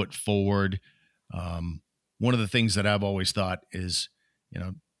best foot forward? One of the things that I've always thought is,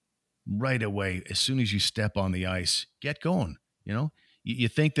 right away, as soon as you step on the ice, get going. You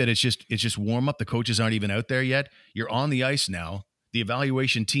think that it's just warm up. The coaches aren't even out there yet. You're on the ice now. The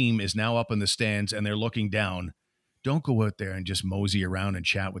evaluation team is now up in the stands and they're looking down. Don't go out there and just mosey around and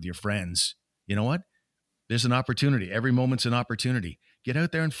chat with your friends. You know what? There's an opportunity. Every moment's an opportunity. Get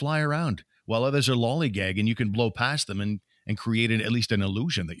out there and fly around while others are lollygagging. You can blow past them and create at least an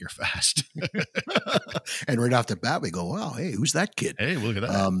illusion that you're fast. And right off the bat, we go, wow, hey, who's that kid? Hey, look at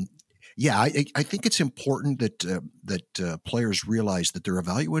that. Yeah, I think it's important that players realize that they're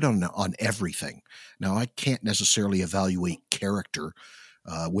evaluated on everything. Now, I can't necessarily evaluate character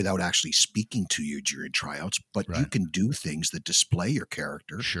without actually speaking to you during tryouts, but you can do things that display your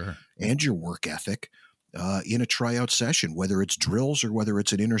character and your work ethic in a tryout session, whether it's drills or whether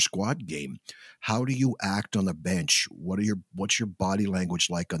it's an inter squad game. How do you act on the bench? What's your body language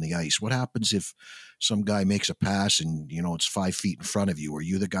like on the ice? What happens if some guy makes a pass and it's 5 feet in front of you? Are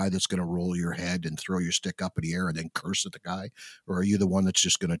you the guy that's going to roll your head and throw your stick up in the air and then curse at the guy? Or are you the one that's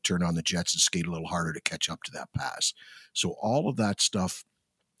just going to turn on the jets and skate a little harder to catch up to that pass? So all of that stuff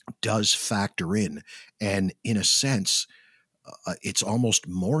does factor in. And in a sense, it's almost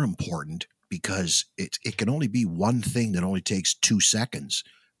more important because it can only be one thing that only takes 2 seconds.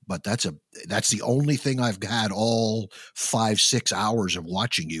 But that's the only thing I've had all 5-6 hours of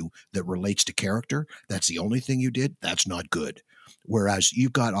watching you that relates to character. That's the only thing you did. That's not good. Whereas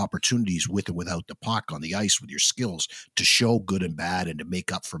you've got opportunities with and without the puck on the ice with your skills to show good and bad and to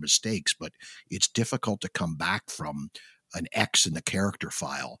make up for mistakes. But it's difficult to come back from an X in the character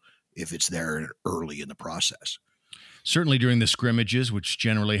file if it's there early in the process. Certainly during the scrimmages, which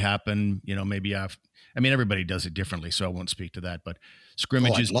generally happen, maybe everybody does it differently, so I won't speak to that. But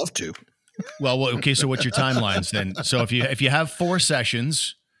scrimmages, I'd love to. Well, okay. So what's your timelines then? So if you have 4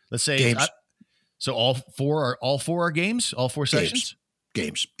 sessions, let's say, Games. So all four are games, all 4 sessions?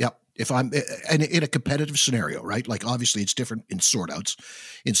 Games. Yep. If I'm in a competitive scenario, right? Like obviously it's different in sort outs.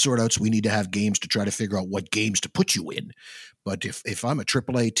 In sort outs, we need to have games to try to figure out what games to put you in. But if I'm a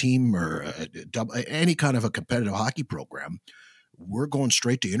AAA team or any kind of a competitive hockey program, we're going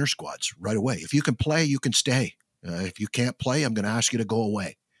straight to inter squads right away. If you can play, you can stay. If you can't play, I'm going to ask you to go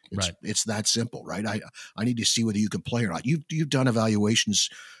away. It's that simple, right? I need to see whether you can play or not. You've done evaluations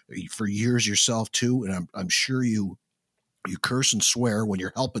for years yourself too, and I'm sure you curse and swear when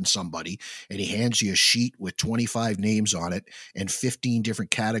you're helping somebody and he hands you a sheet with 25 names on it and 15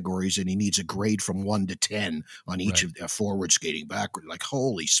 different categories and he needs a grade from 1 to 10 on each of forward, skating, backward. Like,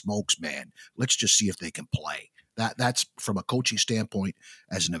 holy smokes, man. Let's just see if they can play. That's from a coaching standpoint.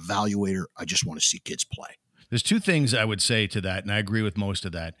 As an evaluator, I just want to see kids play. There's 2 things I would say to that, and I agree with most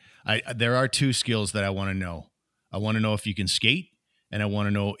of that. There are 2 skills that I want to know. I want to know if you can skate, and I want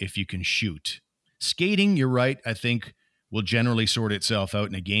to know if you can shoot. Skating, you're right, I think will generally sort itself out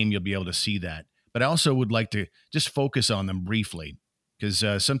in a game. You'll be able to see that. But I also would like to just focus on them briefly,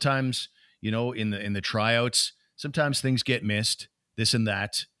 because sometimes, in the tryouts, sometimes things get missed, this and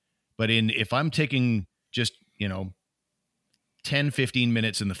that. But if I'm taking just 10, 15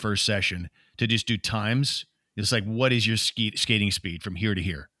 minutes in the first session to just do times, it's like, what is your skating speed from here to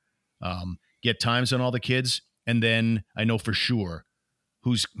here? Get times on all the kids, and then I know for sure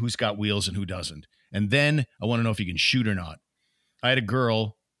who's got wheels and who doesn't. And then I want to know if you can shoot or not. I had a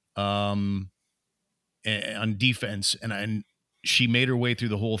girl on defense, and she made her way through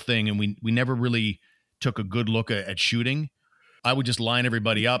the whole thing, and we never really took a good look at shooting. I would just line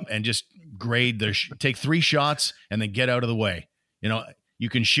everybody up and just grade take 3 shots and then get out of the way. You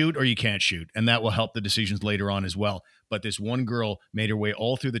can shoot or you can't shoot, and that will help the decisions later on as well. But this one girl made her way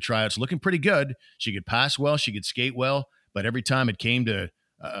all through the tryouts, looking pretty good. She could pass well, she could skate well, but every time it came to,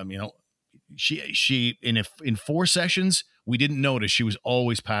 she in 4 sessions, we didn't notice she was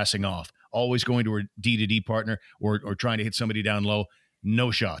always passing off, always going to her D-to-D partner or trying to hit somebody down low. No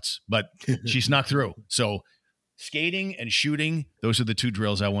shots, but she snuck through. So skating and shooting, those are the 2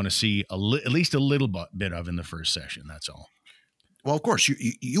 drills I want to see at least a little bit of in the first session. That's all. Well, of course,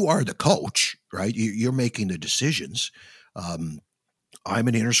 you are the coach, right? You're making the decisions. I'm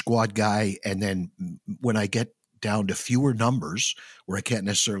an inter squad guy, and then when I get down to fewer numbers where I can't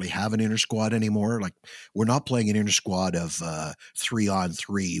necessarily have an inter squad anymore, like we're not playing an inter squad of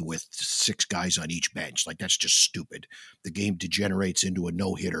 3-on-3 with 6 guys on each bench. Like, that's just stupid. The game degenerates into a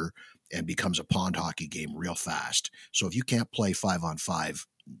no-hitter and becomes a pond hockey game real fast. So if you can't play 5-on-5,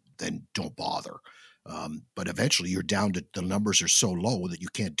 then don't bother. But eventually you're down to the numbers are so low that you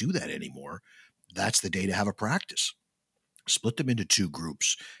can't do that anymore. That's the day to have a practice. Split them into 2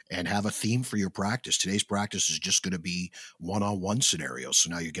 groups and have a theme for your practice. Today's practice is just going to be one-on-one scenarios.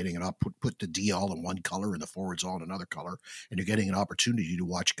 So now you're getting it up, put the D all in one color and the forwards all in another color, and you're getting an opportunity to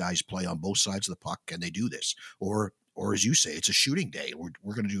watch guys play on both sides of the puck. Can they do this? Or as you say, it's a shooting day.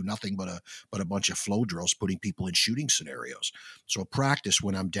 We're going to do nothing but a bunch of flow drills, putting people in shooting scenarios. So a practice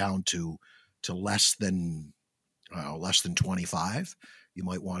when I'm down to less than 25. You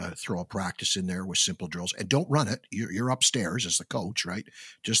might want to throw a practice in there with simple drills, and don't run it. You're upstairs as the coach, right?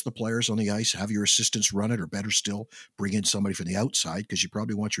 Just the players on the ice. Have your assistants run it, or better still, bring in somebody from the outside, because you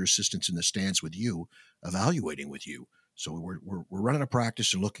probably want your assistants in the stands with you, evaluating with you. So we're running a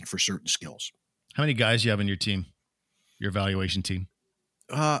practice and looking for certain skills. How many guys do you have in your team, your evaluation team?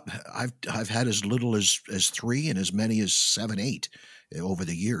 I've had as little as 3 and as many as 7, 8 over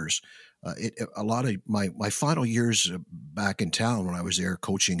the years. A lot of my final years back in town when I was there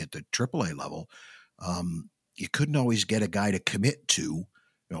coaching at the AAA level, you couldn't always get a guy to commit to,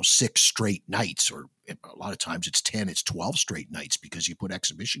 6 straight nights, or a lot of times it's 10, it's 12 straight nights, because you put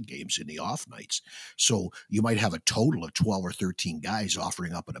exhibition games in the off nights. So you might have a total of 12 or 13 guys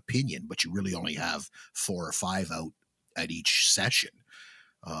offering up an opinion, but you really only have 4 or 5 out at each session.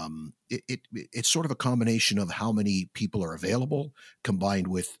 It's sort of a combination of how many people are available combined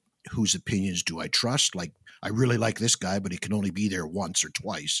with whose opinions do I trust. Like, I really like this guy, but he can only be there once or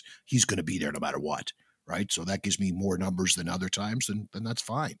twice. He's going to be there no matter what, right? So that gives me more numbers than other times, then that's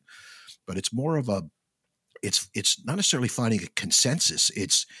fine. But it's more of it's not necessarily finding a consensus.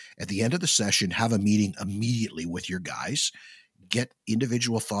 It's at the end of the session, have a meeting immediately with your guys, get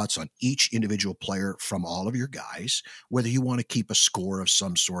individual thoughts on each individual player from all of your guys, whether you want to keep a score of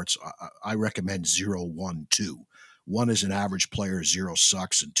some sorts. I recommend 0, 1, 2. One is an average player, 0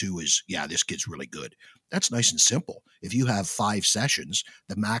 sucks, and 2 is, yeah, this kid's really good. That's nice and simple. If you have 5 sessions,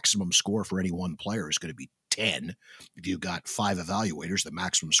 the maximum score for any one player is going to be 10. If you've got 5 evaluators, the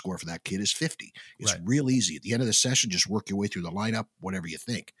maximum score for that kid is 50. It's real easy. At the end of the session, just work your way through the lineup, whatever you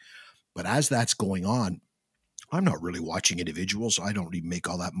think. But as that's going on, I'm not really watching individuals. I don't even make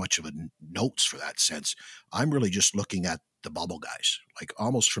all that much of a notes for that sense. I'm really just looking at the bubble guys, like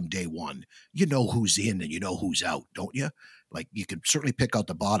almost from day one. You know who's in and you know who's out, don't you? Like you can certainly pick out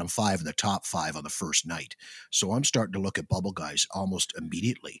the bottom 5 and the top 5 on the first night. So I'm starting to look at bubble guys almost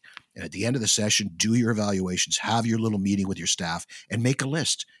immediately. And at the end of the session, do your evaluations, have your little meeting with your staff, and make a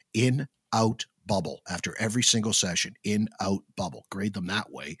list. In, out, bubble. After every single session, in, out, bubble. Grade them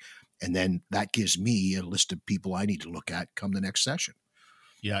that way. And then that gives me a list of people I need to look at come the next session.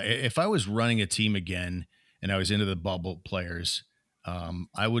 Yeah, if I was running a team again and I was into the bubble players,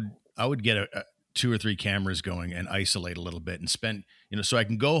 I would get 2 or 3 cameras going and isolate a little bit and spend, so I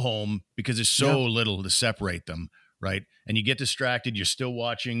can go home because there's so little to separate them, right? And you get distracted. You're still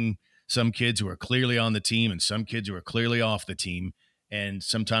watching some kids who are clearly on the team and some kids who are clearly off the team. And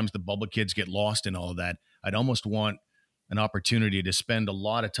sometimes the bubble kids get lost in all of that. I'd almost want an opportunity to spend a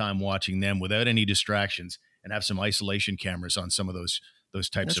lot of time watching them without any distractions and have some isolation cameras on some of those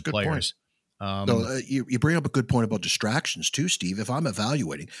types of players. So you bring up a good point about distractions too, Steve. If I'm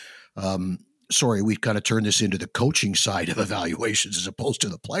evaluating, sorry, we kind of turned this into the coaching side of evaluations as opposed to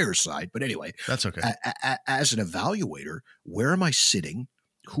the player side. But anyway, that's okay. As an evaluator, where am I sitting?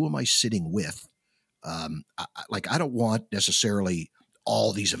 Who am I sitting with? I don't want necessarily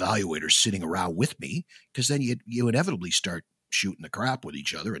all these evaluators sitting around with me, because then you inevitably start shooting the crap with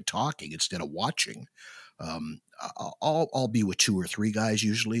each other and talking instead of watching. I'll be with 2 or 3 guys,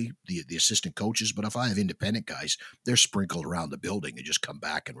 usually the assistant coaches. But if I have independent guys, they're sprinkled around the building and just come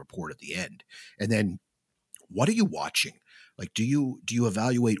back and report at the end. And then what are you watching? Like, do you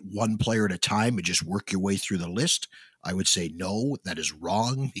evaluate one player at a time and just work your way through the list? I would say no, that is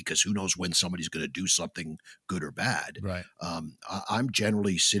wrong, because who knows when somebody's going to do something good or bad. Right. I'm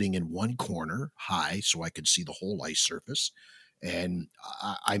generally sitting in one corner high so I can see the whole ice surface. And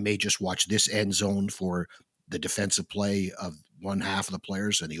I may just watch this end zone for the defensive play of one half of the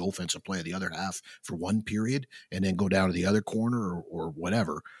players and the offensive play of the other half for one period, and then go down to the other corner or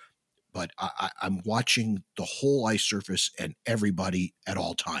whatever. But I'm watching the whole ice surface and everybody at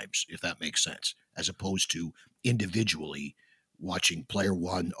all times, if that makes sense, as opposed to individually watching player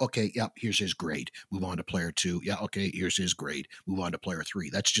 1. Okay, yep, here's his grade. Move on to player 2. Yeah, okay, here's his grade. Move on to player 3.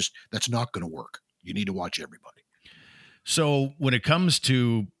 That's not going to work. You need to watch everybody. So when it comes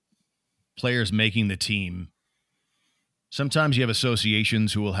to players making the team, sometimes you have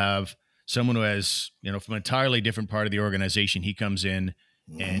associations who will have someone who has, from an entirely different part of the organization. He comes in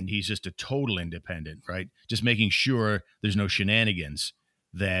and he's just a total independent, right? Just making sure there's no shenanigans,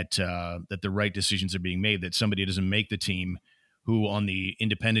 that the right decisions are being made, that somebody doesn't make the team who on the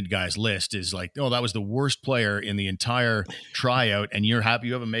independent guys list is like, oh, that was the worst player in the entire tryout, and you're happy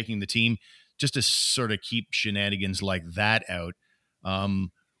you have him making the team, just to sort of keep shenanigans like that out.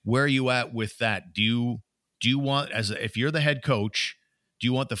 Where are you at with that? Do you want, if you're the head coach, do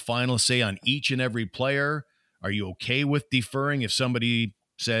you want the final say on each and every player? Are you okay with deferring if somebody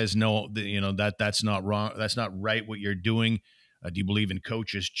says, no, that's not wrong, that's not right what you're doing? Do you believe in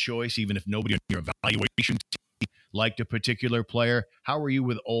coach's choice, even if nobody on your evaluation team liked a particular player? How are you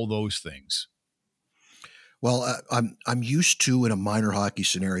with all those things? Well, I'm used to, in a minor hockey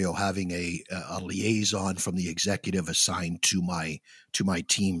scenario, having a liaison from the executive assigned to my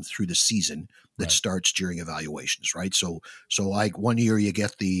team through the season that starts during evaluations, right? So like one year you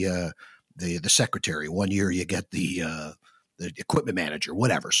get the secretary, one year you get the equipment manager,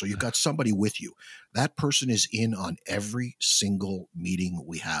 whatever. So you've got somebody with you. That person is in on every single meeting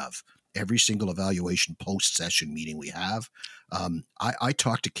we have, every single evaluation post-session meeting we have. I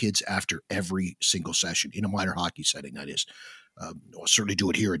talk to kids after every single session in a minor hockey setting, that is. I'll certainly do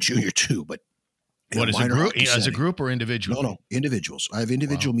it here at junior too, but what is a group? As a group or individual? No, individuals. I have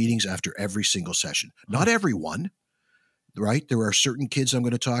individual meetings after every single session. Not everyone. Right? There are certain kids I'm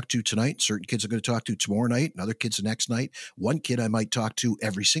going to talk to tonight, certain kids I'm going to talk to tomorrow night, and other kids the next night. One kid I might talk to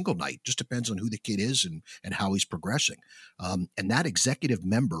every single night. Just depends on who the kid is and how he's progressing. And that executive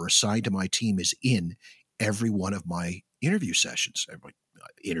member assigned to my team is in every one of my interview sessions,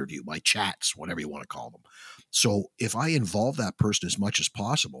 my chats, whatever you want to call them. So if I involve that person as much as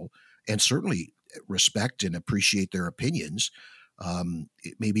possible, and certainly respect and appreciate their opinions,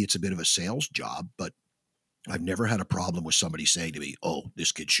 maybe it's a bit of a sales job, but I've never had a problem with somebody saying to me, oh,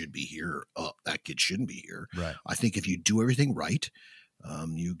 this kid should be here. Oh, that kid shouldn't be here. Right. I think if you do everything right,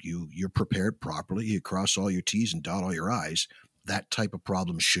 You're prepared properly. You cross all your T's and dot all your I's. That type of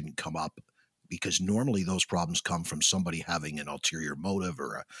problem shouldn't come up, because normally those problems come from somebody having an ulterior motive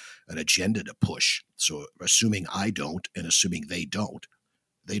or an agenda to push. So assuming I don't, and assuming they don't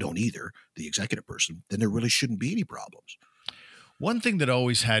either, the executive person, then there really shouldn't be any problems. One thing that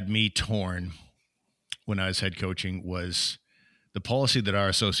always had me torn when I was head coaching was the policy that our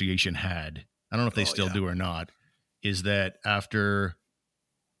association had. I don't know if they still do or not, is that after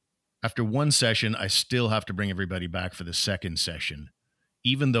one session, I still have to bring everybody back for the second session,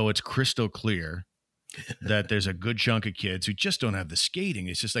 even though it's crystal clear that there's a good chunk of kids who just don't have the skating.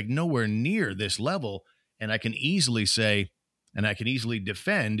 It's just like nowhere near this level. And I can easily say, and I can easily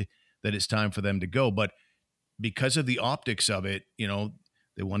defend that it's time for them to go. But because of the optics of it,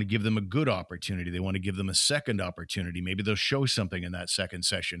 they want to give them a good opportunity. They want to give them a second opportunity. Maybe they'll show something in that second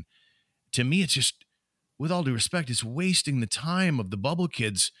session. To me, it's just, with all due respect, it's wasting the time of the bubble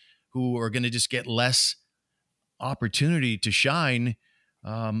kids who are going to just get less opportunity to shine,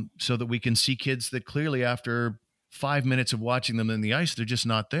 so that we can see kids that clearly after 5 minutes of watching them in the ice, they're just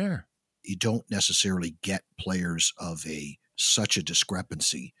not there. You don't necessarily get players of such a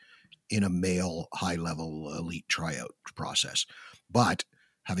discrepancy in a male high-level elite tryout process. But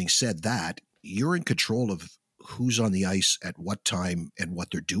having said that, you're in control of who's on the ice at what time and what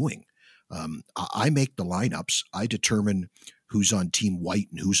they're doing. I make the lineups. I determine who's on team white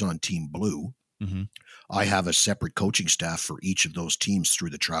and who's on team blue. Mm-hmm. I have a separate coaching staff for each of those teams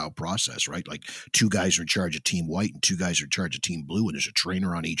through the trial process, right? Like 2 guys are in charge of team white and 2 guys are in charge of team blue, and there's a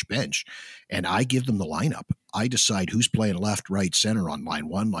trainer on each bench. And I give them the lineup. I decide who's playing left, right, center on line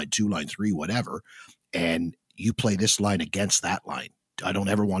 1, line 2, line 3, whatever. And you play this line against that line. I don't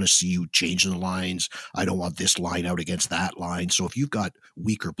ever want to see you changing the lines. I don't want this line out against that line. So if you've got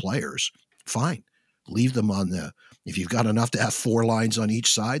weaker players, fine. Leave them on if you've got enough to have 4 lines on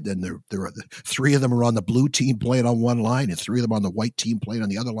each side, then there are 3 of them are on the blue team playing on one line and 3 of them on the white team playing on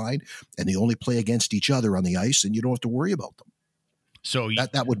the other line, and they only play against each other on the ice, and you don't have to worry about them. So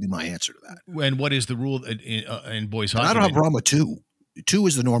that would be my answer to that. And what is the rule in boys hockey? I don't have a problem with 2. 2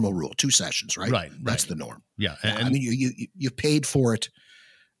 is the normal rule. 2 sessions, right? Right. That's the norm. Yeah. And I mean, you paid for it.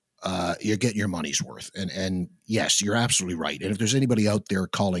 You're getting your money's worth. And yes, you're absolutely right. And if there's anybody out there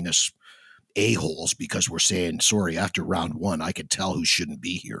calling us a-holes because we're saying, sorry, after round 1, I could tell who shouldn't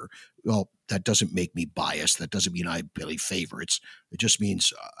be here. Well, that doesn't make me biased. That doesn't mean I play favorites. It just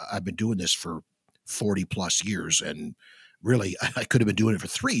means I've been doing this for 40 plus years. And really, I could have been doing it for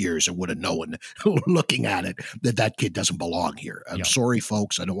 3 years and would have known, looking at it, that kid doesn't belong here. I'm sorry,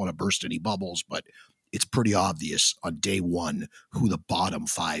 folks. I don't want to burst any bubbles, but it's pretty obvious on day 1 who the bottom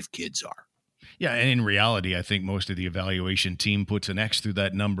 5 kids are. Yeah, and in reality, I think most of the evaluation team puts an X through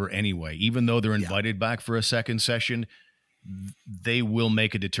that number anyway. Even though they're invited back for a second session, they will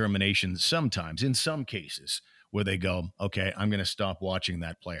make a determination sometimes, in some cases, where they go, okay, I'm going to stop watching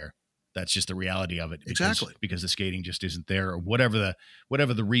that player. That's just the reality of it. Because the skating just isn't there, or whatever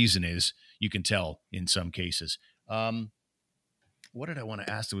the reason is, you can tell in some cases. What did I want to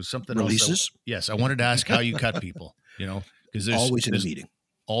ask? There was something Releases? else. Yes, I wanted to ask how you cut people, because there's always in a meeting.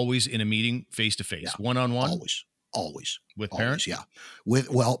 Always in a meeting, face-to-face, one-on-one? Always. With parents? Yeah.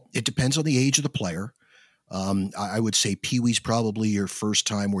 Well, it depends on the age of the player. I would say Pee-wee's probably your first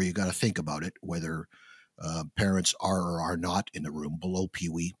time where you got to think about it, whether parents are or are not in the room. Below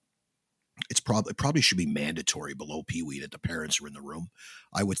Pee-wee, it probably should be mandatory below Pee-wee that the parents are in the room.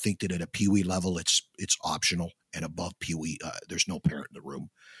 I would think that at a Pee-wee level, it's optional, and above Pee-wee, there's no parent in the room.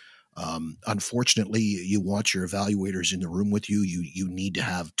 Unfortunately, you want your evaluators in the room with you. You need to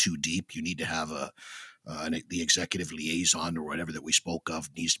have 2 deep. You need to have the executive liaison or whatever that we spoke of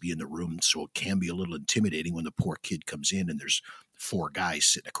needs to be in the room. So it can be a little intimidating when the poor kid comes in and there's 4 guys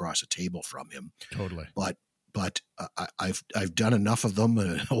sitting across a table from him. Totally. But I've done enough of them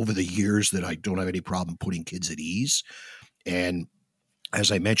over the years that I don't have any problem putting kids at ease. And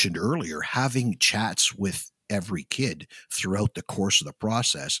as I mentioned earlier, having chats with every kid throughout the course of the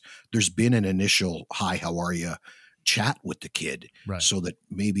process, there's been an initial, hi, how are you, chat with the kid, right, so that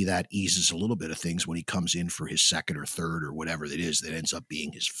maybe that eases a little bit of things when he comes in for his second or third or whatever it is that ends up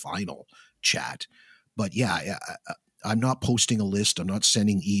being his final chat. But yeah, I'm not posting a list. I'm not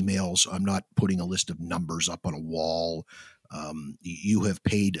sending emails. I'm not putting a list of numbers up on a wall. You have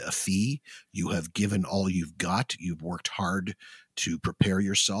paid a fee. You have given all you've got. You've worked hard to prepare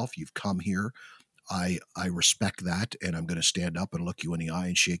yourself. You've come here. I respect that, and I'm going to stand up and look you in the eye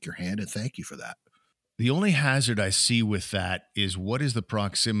and shake your hand and thank you for that. The only hazard I see with that is, what is the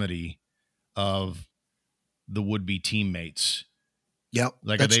proximity of the would-be teammates? Yeah,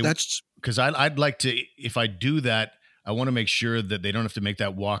 like, that's because I'd like to, if I do that, I want to make sure that they don't have to make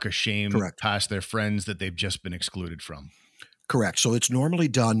that walk of shame Correct. past their friends that they've just been excluded from. Correct. So it's normally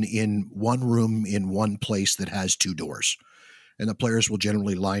done in one room in one place that has two doors. And the players will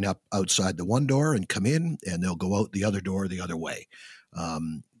generally line up outside the one door and come in, and they'll go out the other door the other way.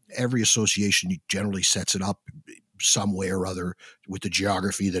 Every association generally sets it up some way or other with the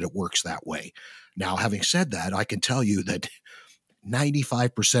geography that it works that way. Now, having said that, I can tell you that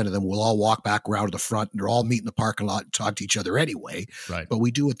 95% of them will all walk back around to the front, and they're all meet in the parking lot and talk to each other anyway. Right. But we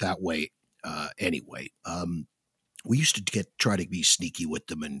do it that way anyway. We used to try to be sneaky with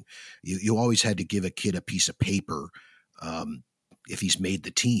them, and you always had to give a kid a piece of paper if he's made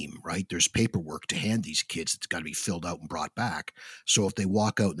the team, right? There's paperwork to hand these kids. It's got to be filled out and brought back. So if they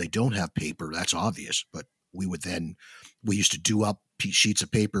walk out and they don't have paper, that's obvious. But we used to do up sheets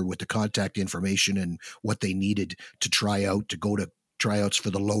of paper with the contact information and what they needed to try out to go to tryouts for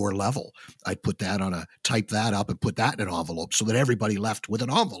the lower level. I'd type that up and put that in an envelope so that everybody left with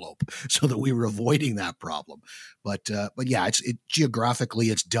an envelope so that we were avoiding that problem. But yeah, geographically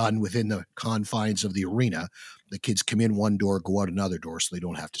it's done within the confines of the arena. The kids come in one door, go out another door, so they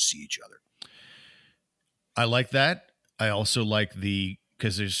don't have to see each other. I like that. I also like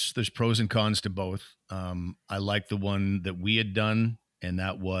because there's pros and cons to both. I like the one that we had done, and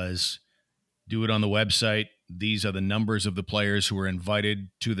that was do it on the website. These are the numbers of the players who are invited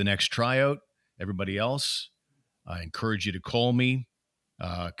to the next tryout. Everybody else, I encourage you to call me,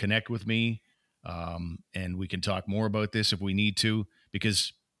 connect with me, and we can talk more about this if we need to,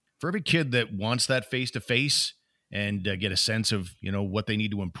 because for every kid that wants that face-to-face and get a sense of, what they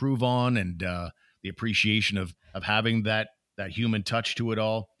need to improve on and the appreciation of having that human touch to it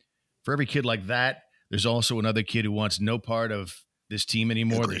all, for every kid like that, there's also another kid who wants no part of this team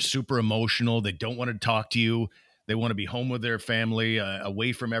anymore. Agreed. They're super emotional. They don't want to talk to you. They want to be home with their family,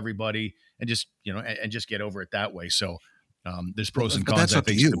 away from everybody, and just get over it that way. So there's pros and cons. But that's up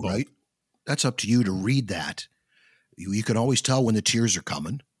to you, right? That's up to you to read that. You can always tell when the tears are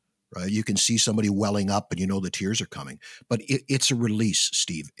coming, right? You can see somebody welling up, and the tears are coming. But it's a release,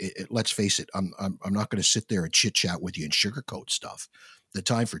 Steve. Let's face it. I'm not going to sit there and chit chat with you and sugarcoat stuff. The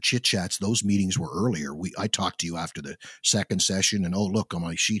time for chit chats, those meetings were earlier. I talked to you after the second session, and look on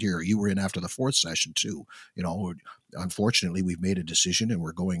my sheet here, you were in after the fourth session too. Unfortunately, we've made a decision and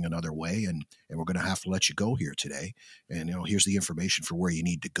we're going another way, and we're going to have to let you go here today. And here's the information for where you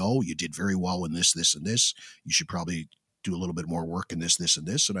need to go. You did very well in this, and this. You should probably do a little bit more work in this, and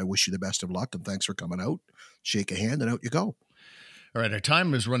this. And I wish you the best of luck, and thanks for coming out. Shake a hand, and out you go. All right, our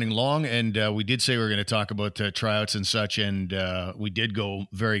time is running long, and we did say we were going to talk about tryouts and such, and we did go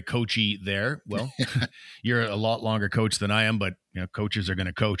very coachy there. Well, you're a lot longer coach than I am, but coaches are going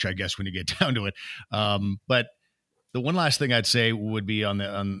to coach, I guess, when you get down to it. But the one last thing I'd say would be on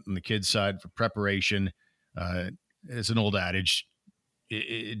the kids' side for preparation. It's an old adage: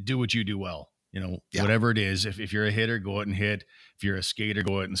 do what you do well. Whatever it is. If you're a hitter, go out and hit. If you're a skater,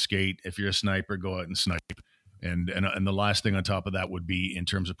 go out and skate. If you're a sniper, go out and snipe. And the last thing on top of that would be, in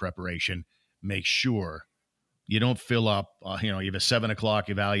terms of preparation, make sure you don't fill up. You have a 7:00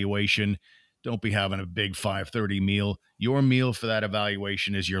 evaluation. Don't be having a big 5:30 meal. Your meal for that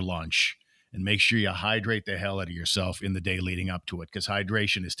evaluation is your lunch, and make sure you hydrate the hell out of yourself in the day leading up to it, because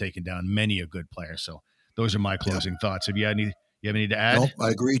hydration has taken down many a good player. So those are my closing thoughts. Have you had any? You have any to add? No,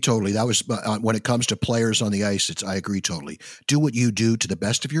 I agree totally. That was when it comes to players on the ice. I agree totally. Do what you do to the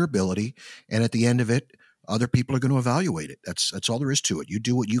best of your ability, and at the end of it, other people are going to evaluate it. That's all there is to it. You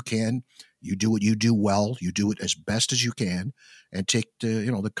do what you can. You do what you do well. You do it as best as you can, and take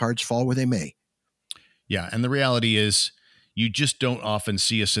the cards fall where they may. Yeah, and the reality is, you just don't often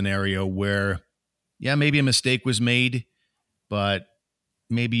see a scenario where, maybe a mistake was made, but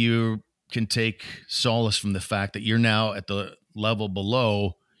maybe you can take solace from the fact that you're now at the level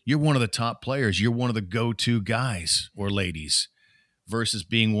below. You're one of the top players. You're one of the go-to guys or ladies, versus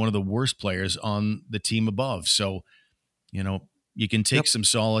being one of the worst players on the team above. So, you can take some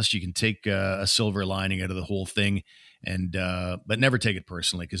solace. You can take a silver lining out of the whole thing, and but never take it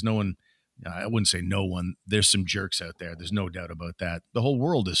personally, because no one, I wouldn't say no one, there's some jerks out there. There's no doubt about that. The whole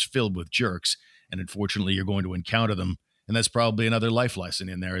world is filled with jerks, and unfortunately you're going to encounter them. And that's probably another life lesson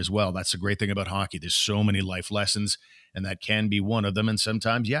in there as well. That's the great thing about hockey. There's so many life lessons, and that can be one of them. And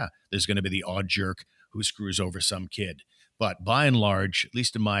sometimes, there's going to be the odd jerk who screws over some kid. But by and large, at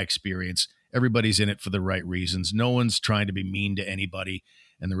least in my experience, everybody's in it for the right reasons. No one's trying to be mean to anybody.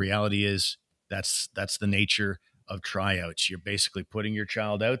 And the reality is that's the nature of tryouts. You're basically putting your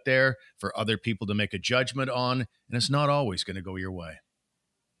child out there for other people to make a judgment on, and it's not always going to go your way.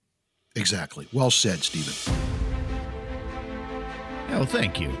 Exactly. Well said, Stephen. Oh,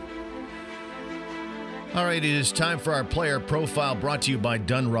 thank you. All right, it is time for our player profile, brought to you by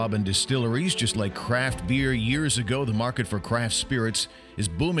Dunrobin Distilleries. Just like craft beer years ago, the market for craft spirits is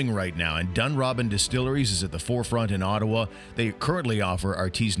booming right now, and Dunrobin Distilleries is at the forefront in Ottawa. They currently offer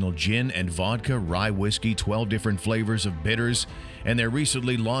artisanal gin and vodka, rye whiskey, 12 different flavors of bitters, and their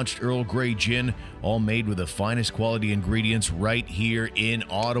recently launched Earl Grey gin, all made with the finest quality ingredients right here in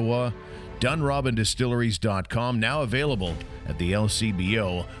Ottawa. DunrobinDistilleries.com, now available at the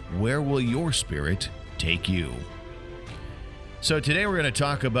LCBO. Where will your spirit take you? So today we're going to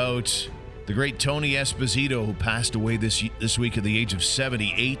talk about the great Tony Esposito, who passed away this week at the age of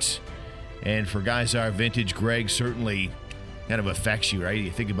 78. And for guys our vintage, Greg, certainly kind of affects you, right? You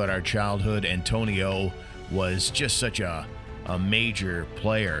think about our childhood, and Tony O was just such a major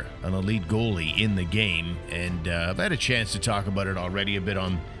player, an elite goalie in the game. And I've had a chance to talk about it already a bit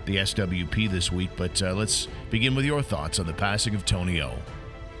on the SWP this week, but let's begin with your thoughts on the passing of Tony O.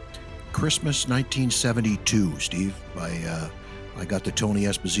 Christmas 1972, Steve. I got the Tony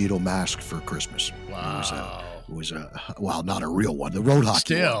Esposito mask for Christmas. Wow. It was well, not a real one. The road hockey.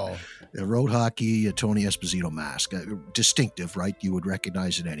 Still. One. The road hockey Tony Esposito mask. Distinctive, right? You would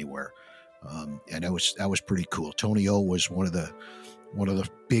recognize it anywhere. And that was pretty cool. Tony O was one of the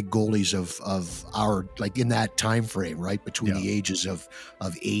big goalies of our, like, in that time frame, right? Between the ages of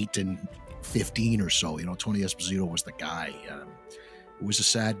 8 and 15 or so. You know, Tony Esposito was the guy. It was a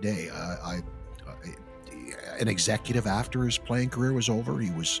sad day. An executive after his playing career was over. He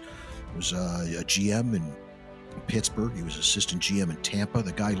was a GM in Pittsburgh. He was assistant GM in Tampa.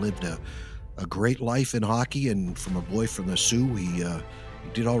 The guy lived a great life in hockey, and from a boy from the Sioux, he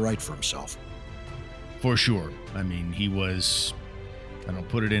did all right for himself. For sure. I mean, he was, I don't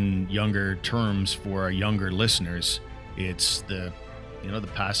put it in younger terms for our younger listeners. It's the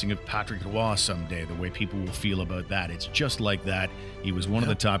passing of Patrick Roy someday, the way people will feel about that. It's just like that. He was one of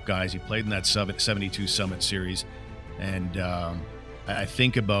the top guys. He played in that 72 Summit Series. And I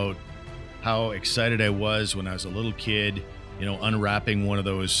think about how excited I was when I was a little kid, unwrapping one of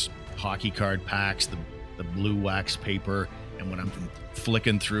those hockey card packs, the blue wax paper. And when I'm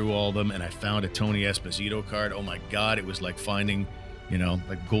flicking through all of them and I found a Tony Esposito card, oh my God, it was like finding,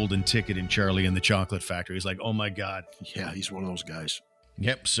 a golden ticket in Charlie and the Chocolate Factory. It's like, oh my God. Yeah, he's one of those guys.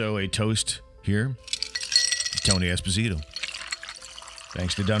 Yep, so a toast here, Tony Esposito.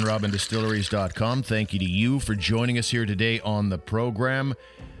 Thanks to DunrobinDistilleries.com. Thank you to you for joining us here today on the program.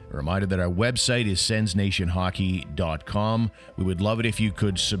 A reminder that our website is SensNationHockey.com. We would love it if you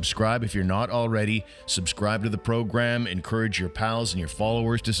could subscribe. If you're not already, subscribe to the program. Encourage your pals and your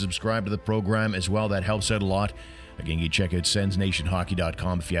followers to subscribe to the program as well. That helps out a lot. Again, you check out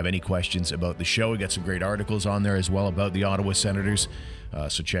SensNationHockey.com if you have any questions about the show. We got some great articles on there as well about the Ottawa Senators.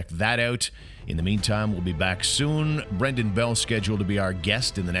 So check that out. In the meantime, we'll be back soon. Brendan Bell scheduled to be our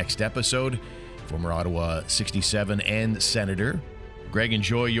guest in the next episode. Former Ottawa 67 and Senator. Greg,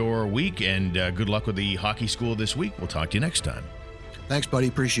 enjoy your week, and good luck with the hockey school this week. We'll talk to you next time. Thanks, buddy.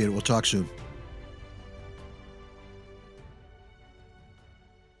 Appreciate it. We'll talk soon.